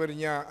of power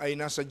niya ay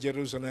nasa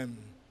Jerusalem.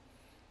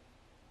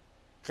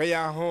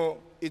 Kaya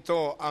ho,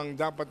 ito ang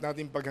dapat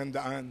nating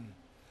paghandaan.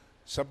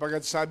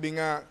 Sapagat sabi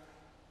nga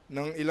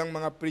ng ilang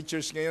mga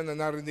preachers ngayon na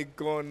narinig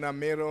ko na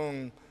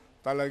merong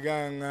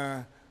talagang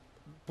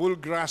full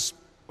grasp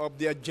of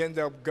the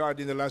agenda of God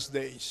in the last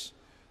days.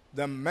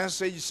 The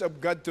message of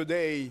God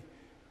today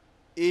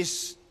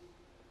is,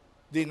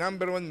 the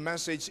number one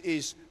message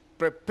is,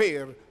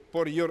 prepare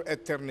for your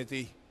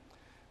eternity.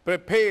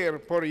 Prepare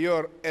for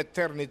your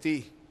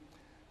eternity.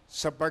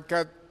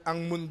 Sapagkat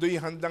ang mundo'y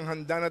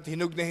handang-handa at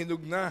hinug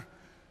na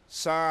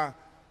sa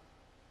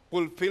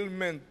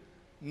fulfillment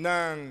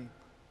ng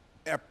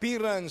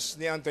appearance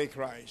ni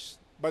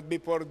Antichrist. But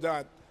before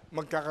that,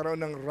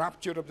 magkakaroon ng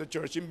rapture of the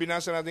church. Yung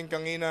binasa natin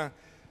kanina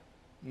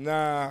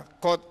na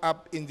caught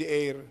up in the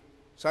air.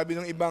 Sabi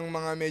ng ibang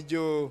mga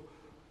medyo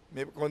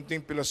may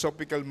konting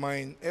philosophical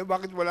mind,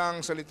 bakit wala ang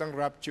salitang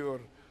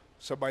rapture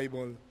sa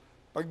Bible?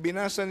 Pag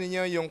binasa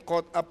niyo yung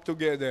caught up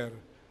together,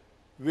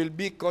 will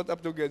be caught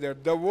up together.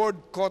 The word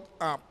caught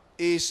up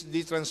is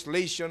the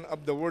translation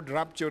of the word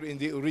rapture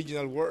in the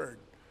original word.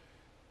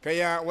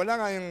 Kaya wala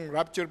nga yung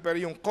rapture, pero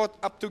yung caught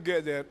up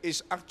together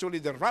is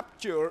actually the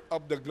rapture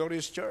of the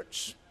glorious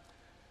church.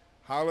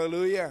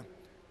 Hallelujah.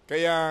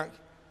 Kaya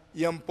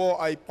yan po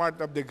ay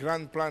part of the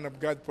grand plan of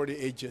God for the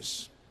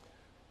ages.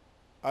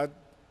 At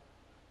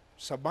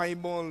sa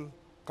Bible,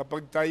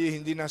 kapag tayo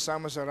hindi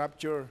nasama sa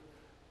rapture,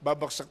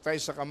 babaksak tayo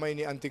sa kamay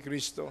ni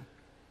Antikristo.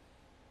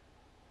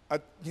 At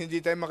hindi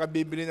tayo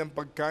makabibili ng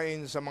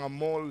pagkain sa mga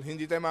mall,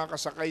 hindi tayo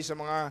makakasakay sa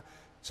mga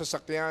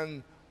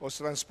sasakyan o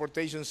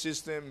transportation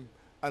system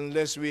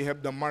unless we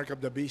have the mark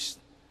of the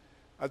beast.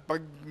 At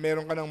pag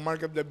meron ka ng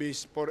mark of the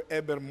beast,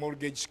 forever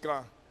mortgage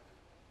ka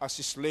as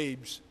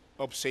slaves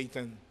of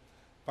Satan.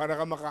 Para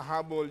ka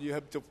makahabol, you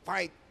have to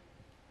fight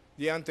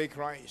the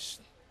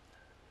Antichrist.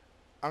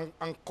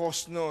 Ang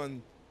cost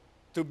nun,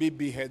 to be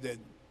beheaded.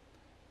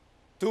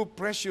 Too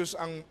precious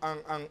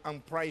ang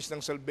price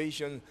ng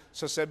salvation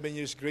sa 7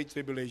 years Great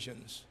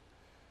Tribulations.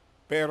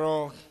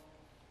 Pero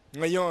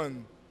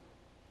ngayon,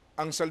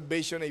 ang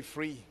salvation ay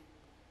free.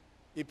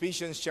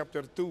 Ephesians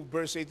chapter 2,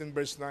 verse 8 and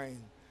verse 9.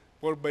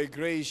 For by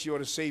grace you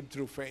are saved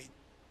through faith.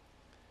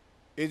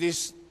 It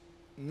is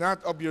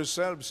not of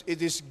yourselves, it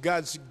is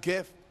God's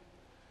gift.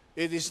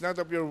 It is not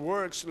of your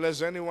works,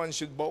 lest anyone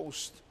should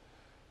boast.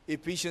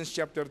 Ephesians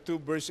chapter 2,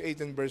 verse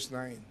 8 and verse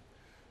 9.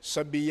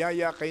 Sa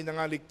biyaya kayo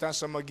nangaligtas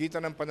sa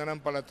magitan ng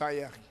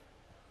pananampalataya.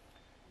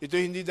 Ito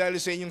hindi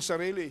dahil sa inyong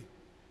sarili.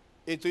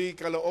 Ito'y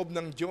kaloob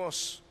ng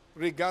Diyos,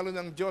 regalo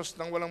ng Diyos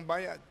nang walang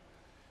bayad.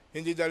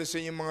 Hindi dahil sa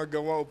inyong mga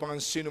gawa upang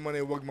ang sino man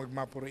ay huwag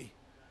magmapuri.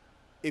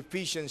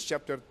 Ephesians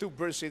chapter 2,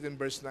 verse 8 and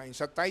verse 9.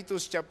 Sa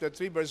Titus chapter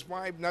 3, verse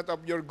 5, not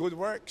of your good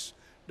works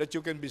that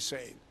you can be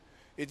saved.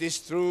 It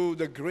is through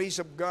the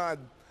grace of God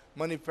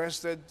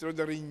manifested through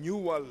the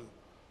renewal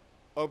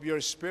of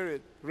your spirit,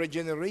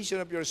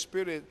 regeneration of your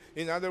spirit.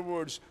 In other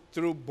words,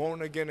 through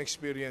born-again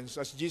experience.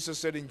 As Jesus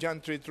said in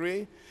John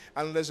 3:3,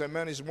 unless a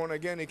man is born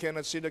again, he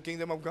cannot see the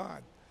kingdom of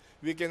God.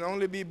 We can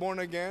only be born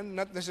again,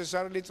 not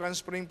necessarily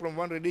transferring from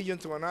one religion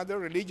to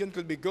another. Religion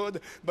could be good,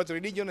 but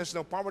religion has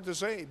no power to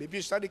save. If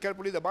you study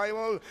carefully the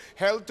Bible,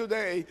 hell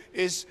today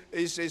is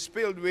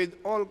filled with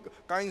all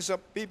kinds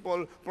of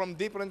people from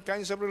different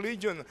kinds of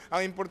religion.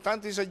 Ang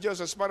importante sa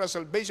Diyos as far as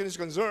salvation is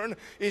concerned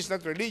is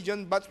not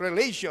religion, but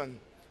relation.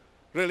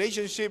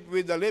 relationship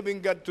with the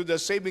living God to the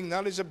saving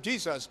knowledge of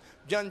Jesus.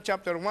 John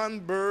chapter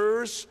 1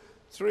 verse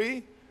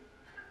 3,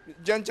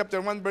 John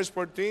chapter 1 verse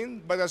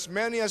 14, but as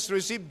many as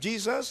received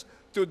Jesus,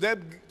 to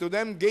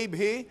them gave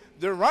He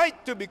the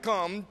right to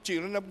become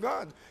children of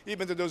God,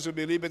 even to those who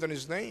believe it on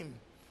His name.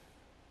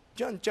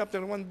 John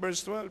chapter 1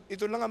 verse 12,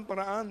 ito lang ang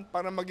paraan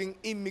para maging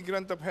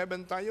immigrant of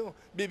heaven tayo.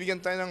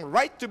 Bibigyan tayo ng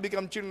right to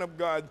become children of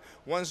God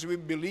once we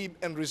believe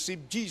and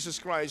receive Jesus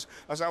Christ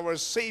as our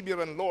Savior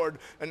and Lord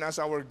and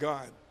as our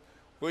God.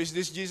 Who is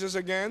this Jesus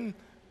again?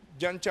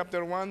 John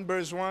chapter 1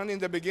 verse 1, in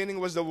the beginning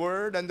was the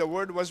Word, and the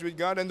Word was with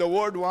God, and the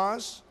Word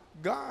was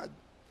God.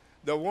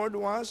 The Word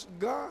was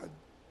God.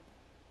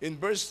 In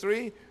verse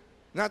 3,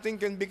 nothing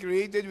can be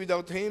created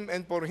without Him,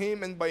 and for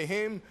Him and by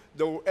Him,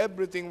 though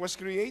everything was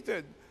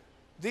created.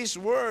 This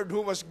Word,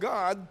 who was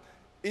God,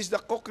 is the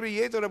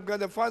co-creator of God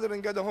the Father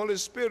and God the Holy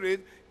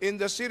Spirit in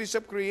the series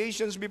of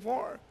creations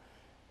before.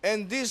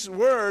 And this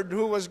Word,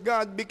 who was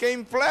God,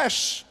 became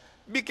flesh.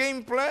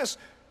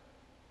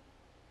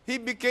 He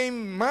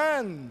became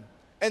man.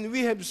 And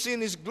we have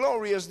seen His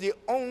glory as the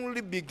only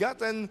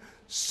begotten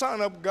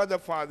Son of God the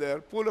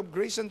Father, full of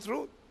grace and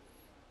truth.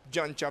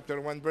 John chapter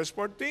 1 verse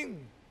 14.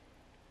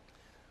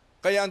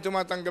 Kaya ang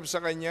tumatanggap sa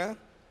Kanya,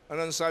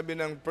 anong sabi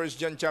ng 1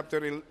 John chapter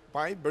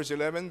 5 verse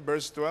 11,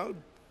 verse 12,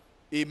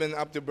 even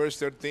up to verse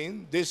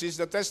 13, this is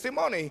the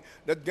testimony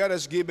that God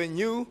has given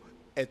you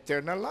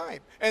eternal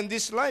life. And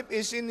this life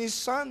is in His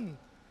Son,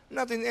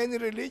 not in any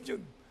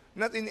religion,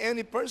 not in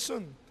any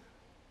person.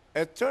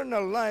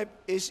 Eternal life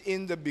is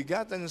in the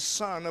begotten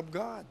Son of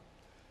God.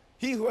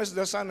 He who has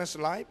the Son has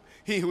life.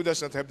 He who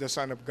does not have the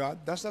Son of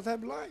God does not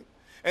have life.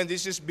 And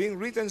this is being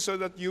written so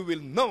that you will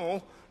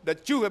know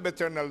that you have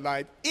eternal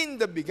life in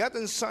the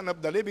begotten Son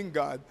of the living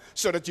God,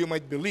 so that you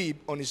might believe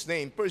on His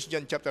name. 1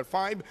 John chapter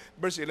 5,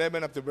 verse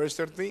 11 up to verse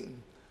 13.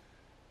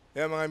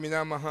 Kaya mga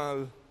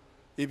minamahal,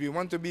 if you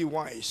want to be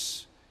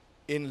wise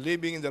in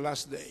living in the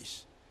last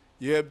days,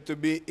 you have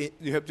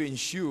to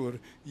ensure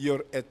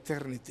your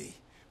eternity.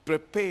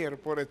 Prepare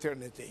for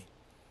eternity.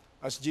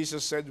 As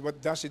Jesus said,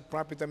 what does it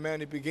profit a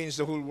man if he gains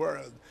the whole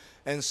world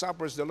and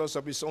suffers the loss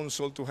of his own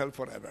soul to hell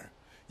forever?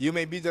 You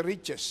may be the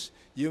richest.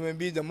 You may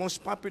be the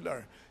most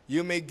popular.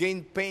 You may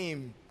gain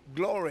fame,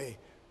 glory,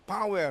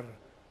 power,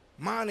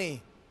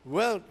 money,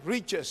 wealth,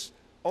 riches.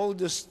 All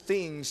those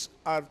things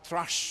are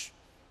trash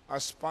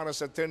as far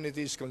as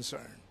eternity is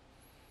concerned.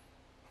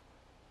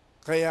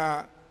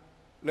 Kaya,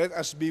 let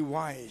us be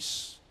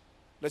wise.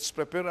 Let's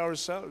prepare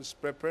ourselves.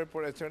 Prepare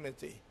for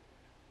eternity.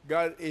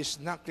 God is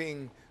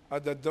knocking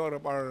at the door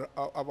of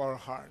our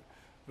heart.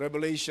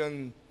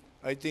 Revelation,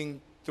 I think,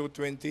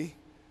 2:20.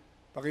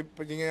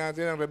 Pakinggan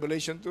natin ang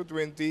Revelation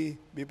 2:20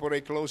 before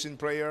I close in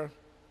prayer.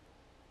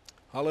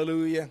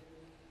 Hallelujah.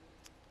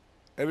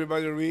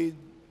 Everybody read.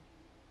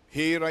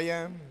 Here I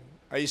am.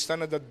 I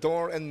stand at the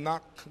door and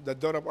knock, the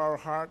door of our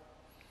heart.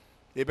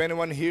 If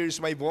anyone hears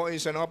my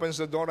voice and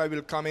opens the door, I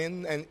will come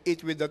in and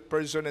eat with that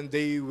person, and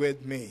they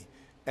with me.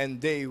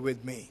 And they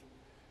with me.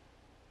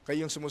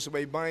 Kayong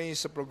sumusubaybay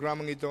sa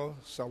programang ito,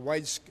 sa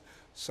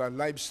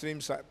live stream,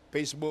 sa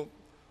Facebook,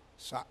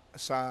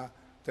 sa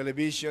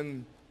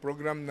television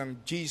program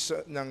ng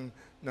Jesus, ng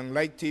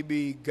Light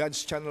TV,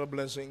 God's Channel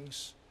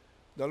Blessings.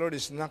 The Lord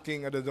is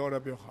knocking at the door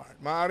of your heart.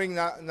 Maaring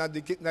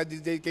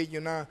na-dedicate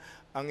nyo na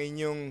ang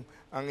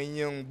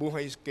inyong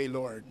buhay kay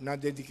Lord.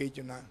 Na-dedicate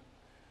nyo na.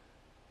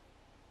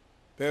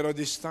 Pero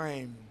this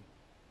time,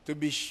 to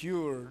be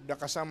sure na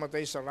kasama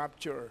tayo sa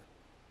rapture,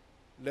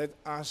 let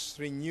us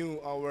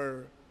renew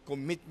our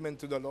commitment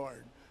to the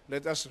Lord.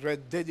 Let us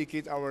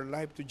rededicate our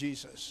life to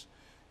Jesus.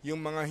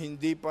 Yung mga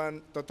hindi pa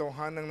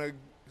totohanang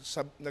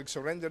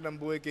nag-surrender ng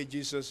buhay kay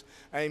Jesus,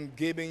 I'm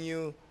giving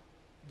you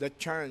the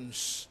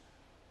chance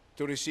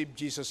to receive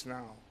Jesus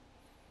now.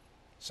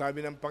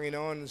 Sabi ng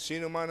Panginoon,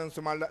 sino man ang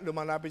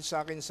lumalapit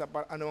sa akin sa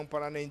anumang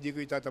paraan na hindi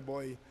ko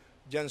itataboy.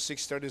 John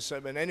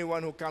 6:37,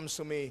 anyone who comes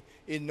to me,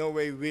 in no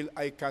way will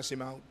I cast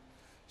him out.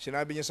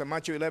 Sinabi niya sa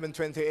Matthew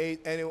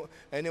 11:28,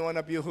 any one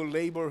of you who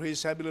labor, who is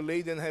heavily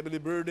laden, heavily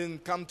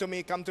burdened, come to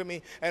me,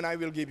 and I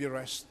will give you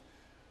rest.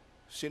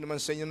 Sino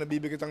man sa inyo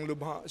nabibigat ang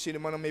lubha, sino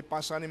man ang may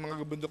pasan ng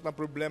mga bundok na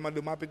problema,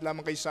 lumapit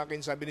lamang kay sa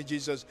akin, sabi ni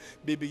Jesus,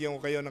 bibigyan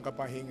ko kayo ng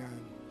kapahingan.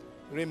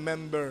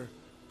 Remember,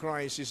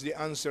 Christ is the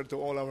answer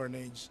to all our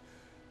needs.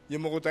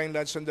 Yumuko tayong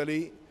lahat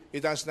sandali,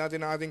 itaas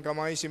natin ang ating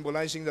kamay,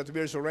 symbolizing that we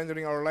are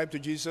surrendering our life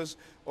to Jesus,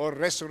 or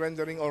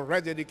resurrendering or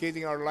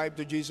rededicating our life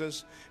to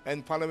Jesus,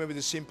 and follow me with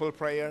a simple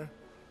prayer.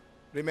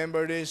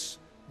 Remember this,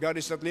 God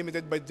is not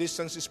limited by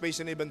distance, space,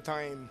 and even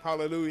time.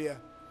 Hallelujah.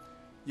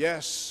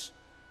 Yes,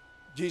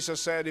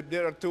 Jesus said, if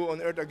there are two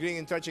on earth agreeing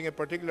in touching a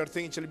particular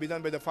thing, it shall be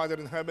done by the Father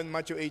in heaven.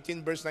 Matthew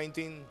 18, verse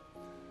 19.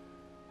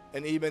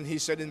 And even he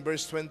said in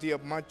verse 20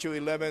 of Matthew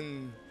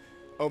 18,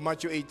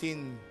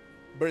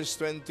 verse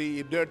 20,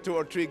 if there are two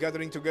or three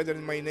gathering together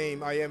in my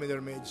name, I am in their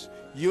midst.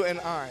 You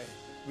and I,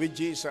 with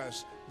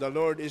Jesus, the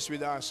Lord is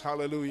with us.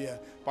 Hallelujah.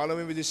 Follow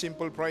me with this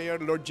simple prayer.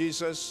 Lord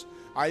Jesus,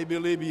 I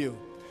believe you.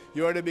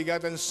 You are the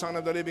begotten Son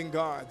of the living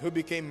God who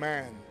became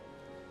man.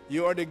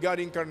 You are the God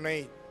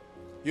incarnate.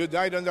 You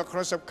died on the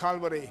cross of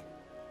Calvary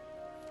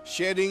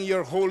shedding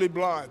your holy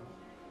blood,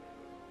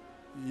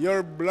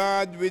 your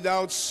blood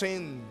without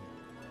sin,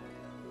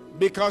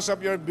 because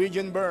of your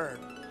virgin birth.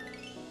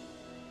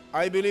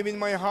 I believe in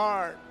my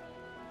heart,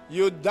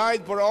 you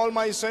died for all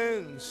my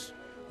sins.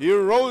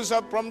 You rose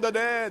up from the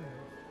dead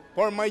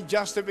for my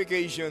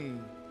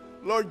justification.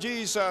 Lord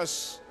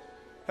Jesus,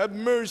 have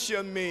mercy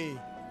on me.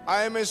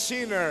 I am a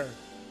sinner.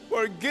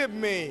 Forgive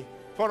me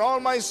for all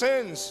my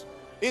sins,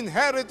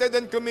 inherited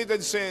and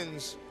committed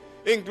sins,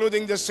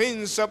 including the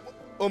sins of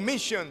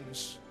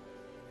omissions.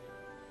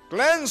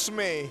 Cleanse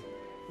me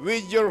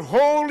with your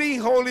holy,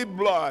 holy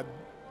blood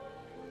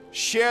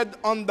shed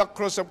on the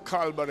cross of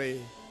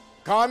Calvary.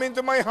 Come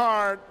into my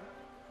heart.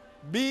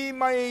 Be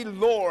my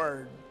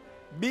Lord.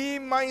 Be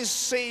my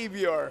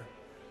Savior.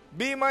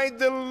 Be my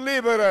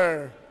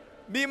deliverer.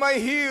 Be my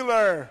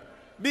healer.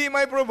 Be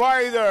my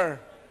provider.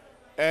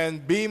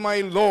 And be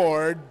my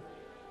Lord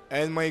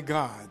and my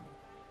God.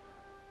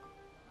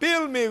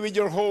 Fill me with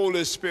your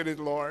Holy Spirit,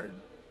 Lord.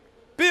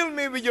 Fill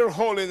me with your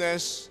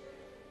holiness,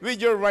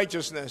 with your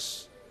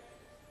righteousness.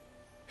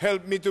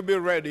 Help me to be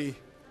ready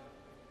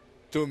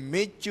to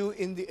meet you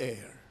in the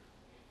air.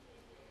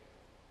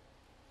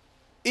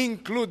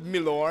 Include me,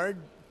 Lord,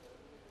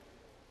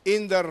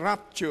 in the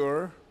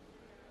rapture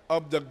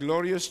of the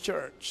glorious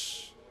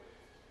church,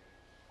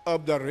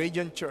 of the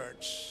radiant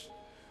church,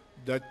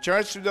 the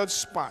church without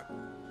spot,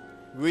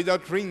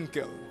 without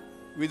wrinkle,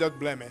 without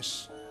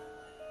blemish.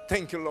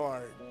 Thank you,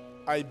 Lord.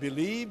 I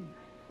believe,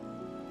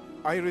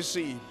 I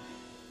receive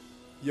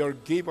your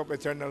gift of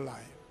eternal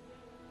life.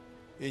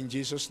 In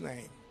Jesus'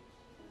 name.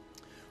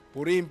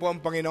 Purihin po ang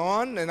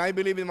Panginoon, and I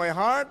believe in my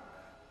heart,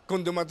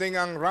 kung dumating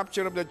ang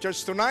rapture of the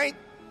church tonight,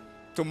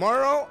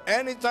 tomorrow,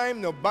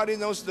 anytime, nobody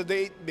knows the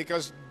date,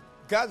 because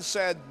God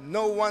said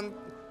no one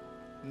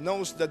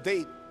knows the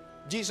date.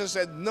 Jesus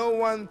said no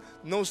one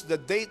knows the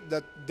date,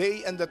 the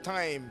day, and the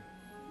time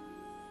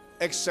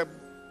except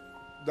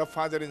the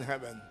Father in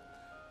heaven.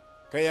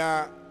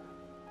 Kaya,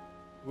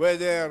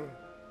 whether,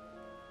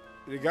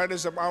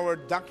 regardless of our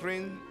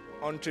doctrine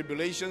on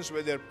tribulations,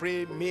 whether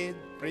pre-trib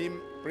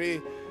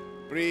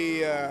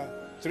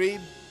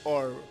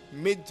or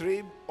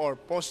mid-trib or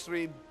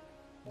post-trib,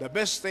 the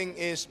best thing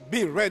is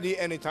be ready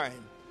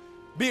anytime.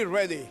 Be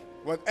ready.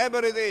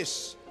 Whatever it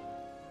is.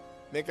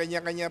 May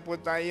kanya-kanya po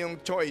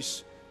tayong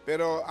choice.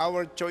 Pero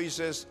our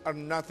choices are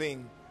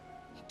nothing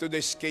to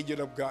the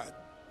schedule of God.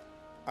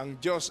 Ang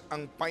Diyos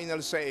ang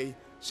final say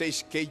sa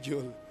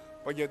schedule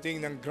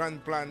pagdating ng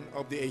grand plan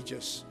of the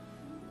ages.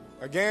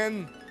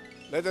 Again,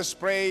 let us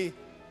pray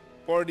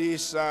for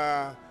this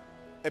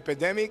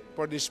epidemic,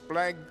 for this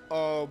plague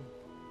of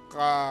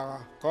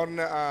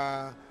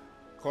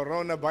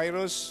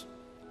coronavirus.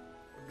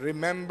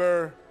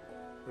 Remember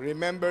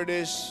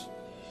this,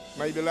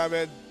 my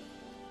beloved.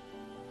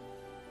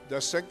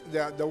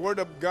 The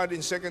word of God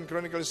in 2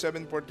 Chronicles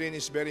 7:14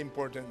 is very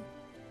important.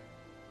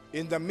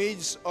 In the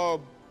midst of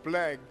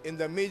plague, in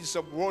the midst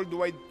of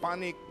worldwide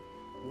panic,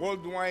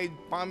 worldwide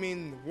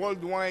famine,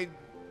 worldwide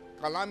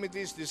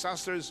calamities,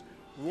 disasters,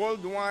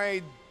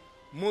 worldwide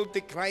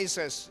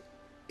multi-crisis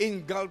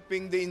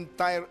engulfing the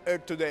entire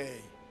earth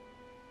today,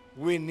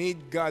 we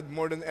need God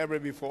more than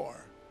ever before.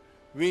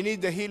 We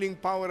need the healing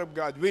power of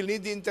God. We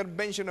need the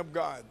intervention of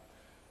God.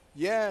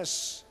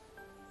 Yes,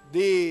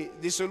 the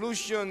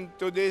solution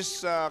to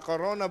this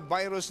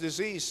coronavirus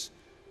disease,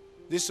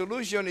 the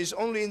solution is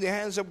only in the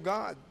hands of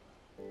God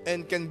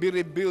and can be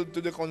revealed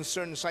to the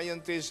concerned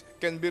scientists,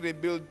 can be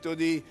revealed to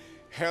the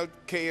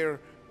healthcare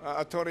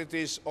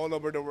authorities all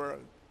over the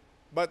world.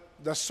 But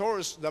the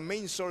source, the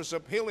main source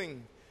of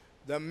healing,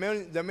 the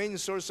main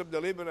source of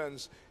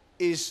deliverance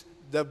is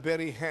the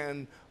very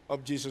hand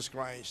of Jesus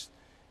Christ.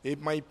 If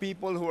my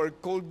people who are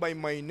called by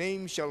my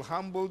name shall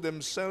humble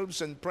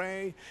themselves and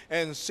pray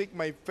and seek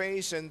my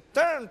face and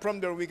turn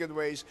from their wicked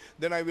ways,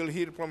 then I will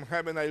hear from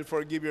heaven, I will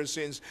forgive your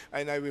sins,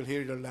 and I will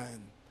heal your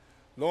land.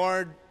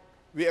 Lord,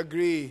 we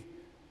agree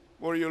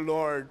for you,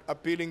 Lord,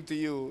 appealing to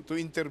you to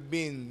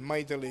intervene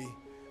mightily.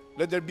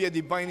 Let there be a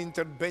divine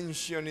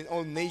intervention in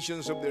all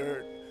nations of the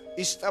earth.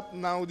 Stop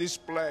now this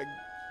plague.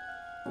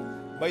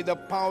 By the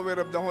power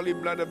of the holy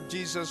blood of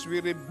Jesus,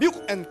 we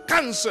rebuke and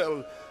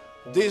cancel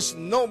this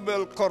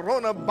noble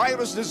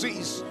coronavirus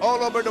disease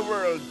all over the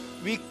world.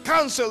 We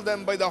cancel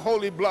them by the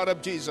holy blood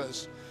of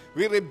Jesus.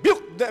 We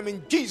rebuke them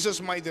in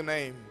Jesus' mighty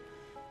name.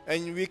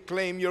 And we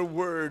claim your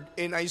word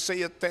in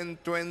Isaiah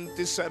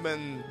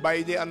 10:27,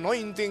 by the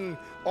anointing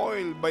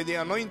oil,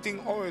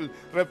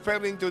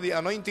 referring to the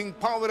anointing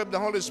power of the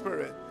Holy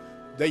Spirit,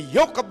 the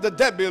yoke of the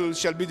devil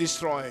shall be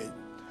destroyed.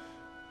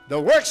 The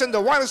works and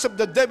the wiles of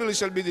the devil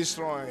shall be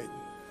destroyed.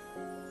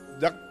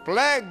 The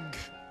plague,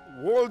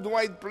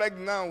 worldwide plague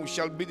now,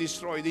 shall be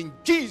destroyed in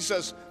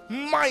Jesus'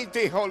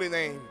 mighty holy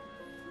name.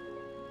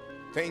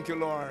 Thank you,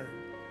 Lord.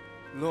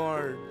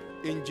 Lord,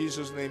 in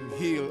Jesus' name,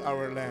 heal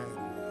our land.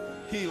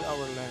 Heal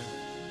our land.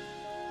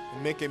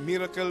 And make a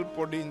miracle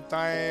for the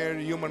entire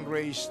human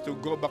race to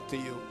go back to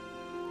you.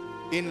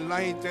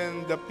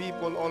 Enlighten the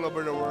people all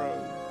over the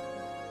world.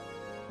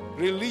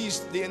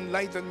 Release the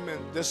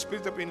enlightenment, the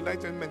spirit of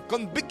enlightenment,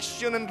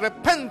 conviction and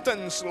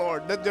repentance,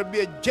 Lord. Let there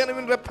be a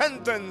genuine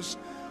repentance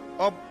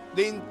of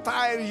the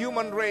entire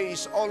human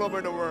race all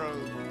over the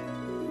world.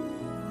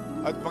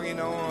 At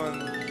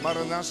Panginoon,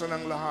 maranasan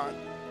ng lahat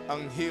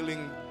ang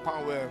healing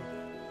power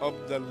of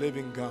the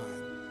living God.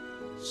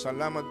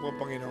 Salamat po,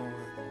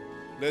 Panginoon.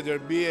 Let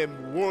there be a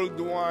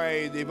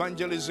worldwide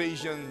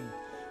evangelization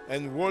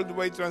and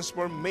worldwide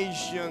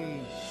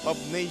transformation of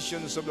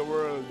nations of the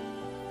world.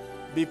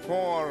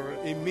 Before,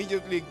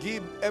 immediately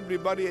give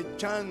everybody a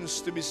chance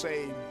to be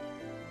saved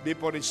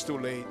before it's too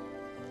late.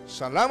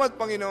 Salamat,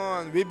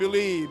 Panginoon. We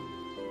believe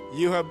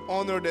you have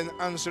honored and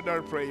answered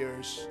our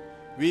prayers.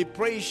 We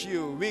praise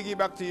you. We give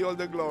back to you all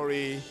the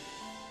glory.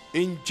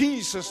 In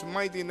Jesus'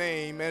 mighty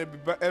name,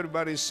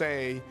 everybody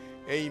say,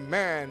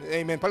 Amen.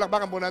 Amen.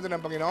 Palakpakan po natin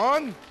ang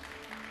Panginoon.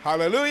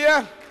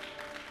 Hallelujah.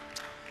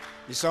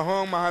 Isa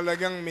hong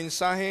mahalagang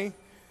mensahe,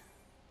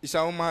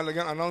 isa hong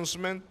mahalagang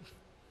announcement.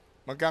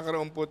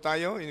 Magkakaroon po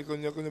tayo,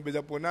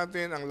 inikunubida po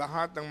natin ang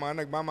lahat ng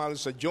mga nagmamahal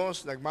sa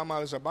Diyos,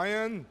 nagmamahal sa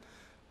bayan.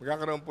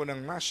 Magkakaroon po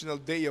ng National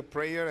Day of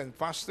Prayer and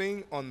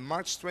Fasting on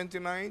March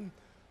 29,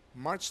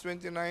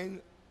 2020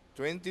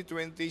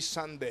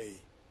 Sunday.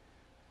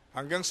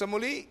 Hanggang sa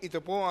muli,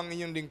 ito po ang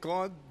inyong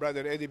lingkod,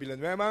 Brother Eddie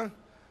Villanueva.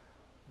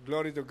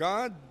 Glory to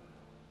God.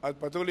 At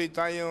patuloy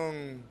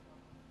tayong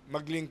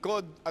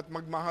maglingkod at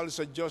magmahal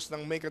sa Diyos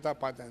ng may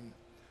katapatan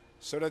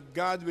so that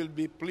God will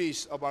be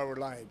pleased of our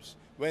lives.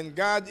 When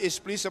God is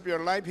pleased of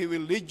your life, He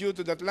will lead you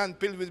to that land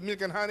filled with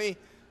milk and honey,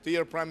 to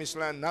your promised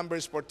land.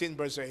 Numbers 14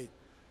 verse 8.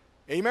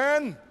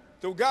 Amen.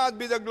 To God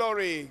be the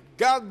glory.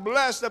 God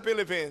bless the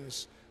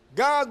Philippines.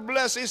 God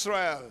bless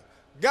Israel.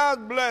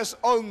 God bless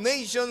all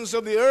nations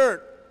of the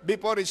earth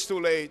before it's too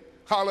late.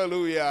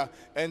 Hallelujah.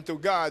 And to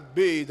God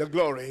be the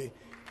glory.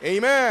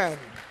 Amen.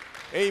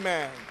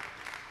 Amen.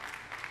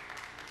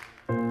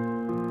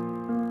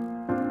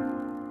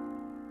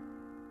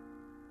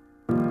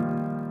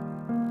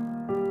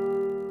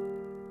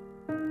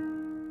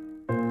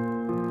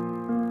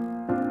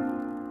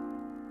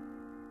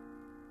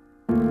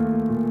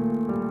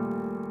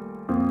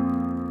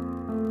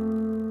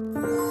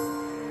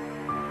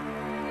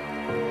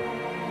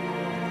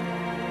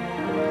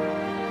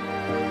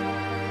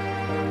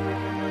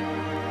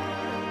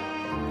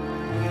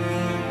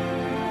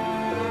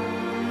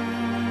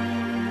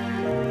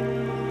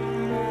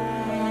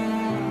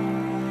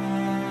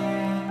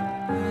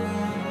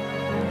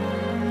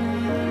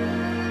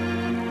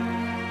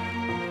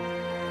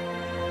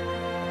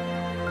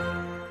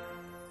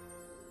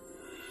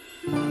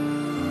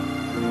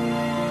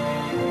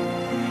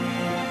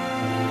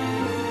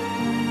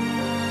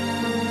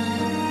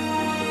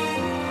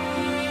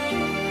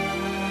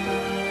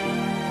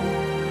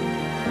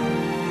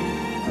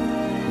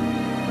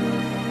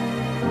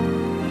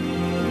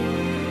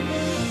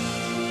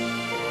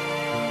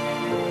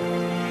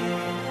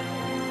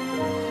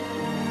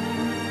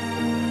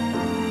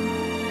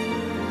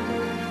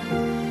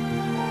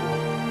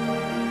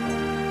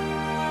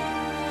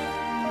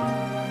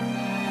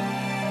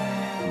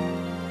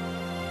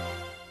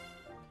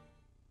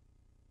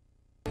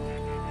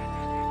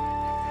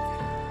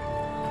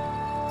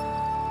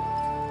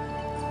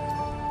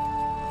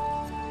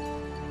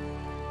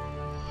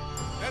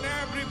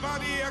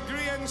 Everybody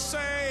agree and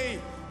say,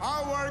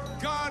 our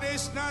God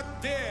is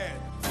not dead.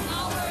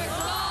 Our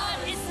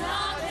God is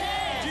not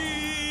dead.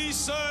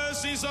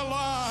 Jesus is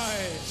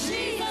alive.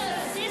 Jesus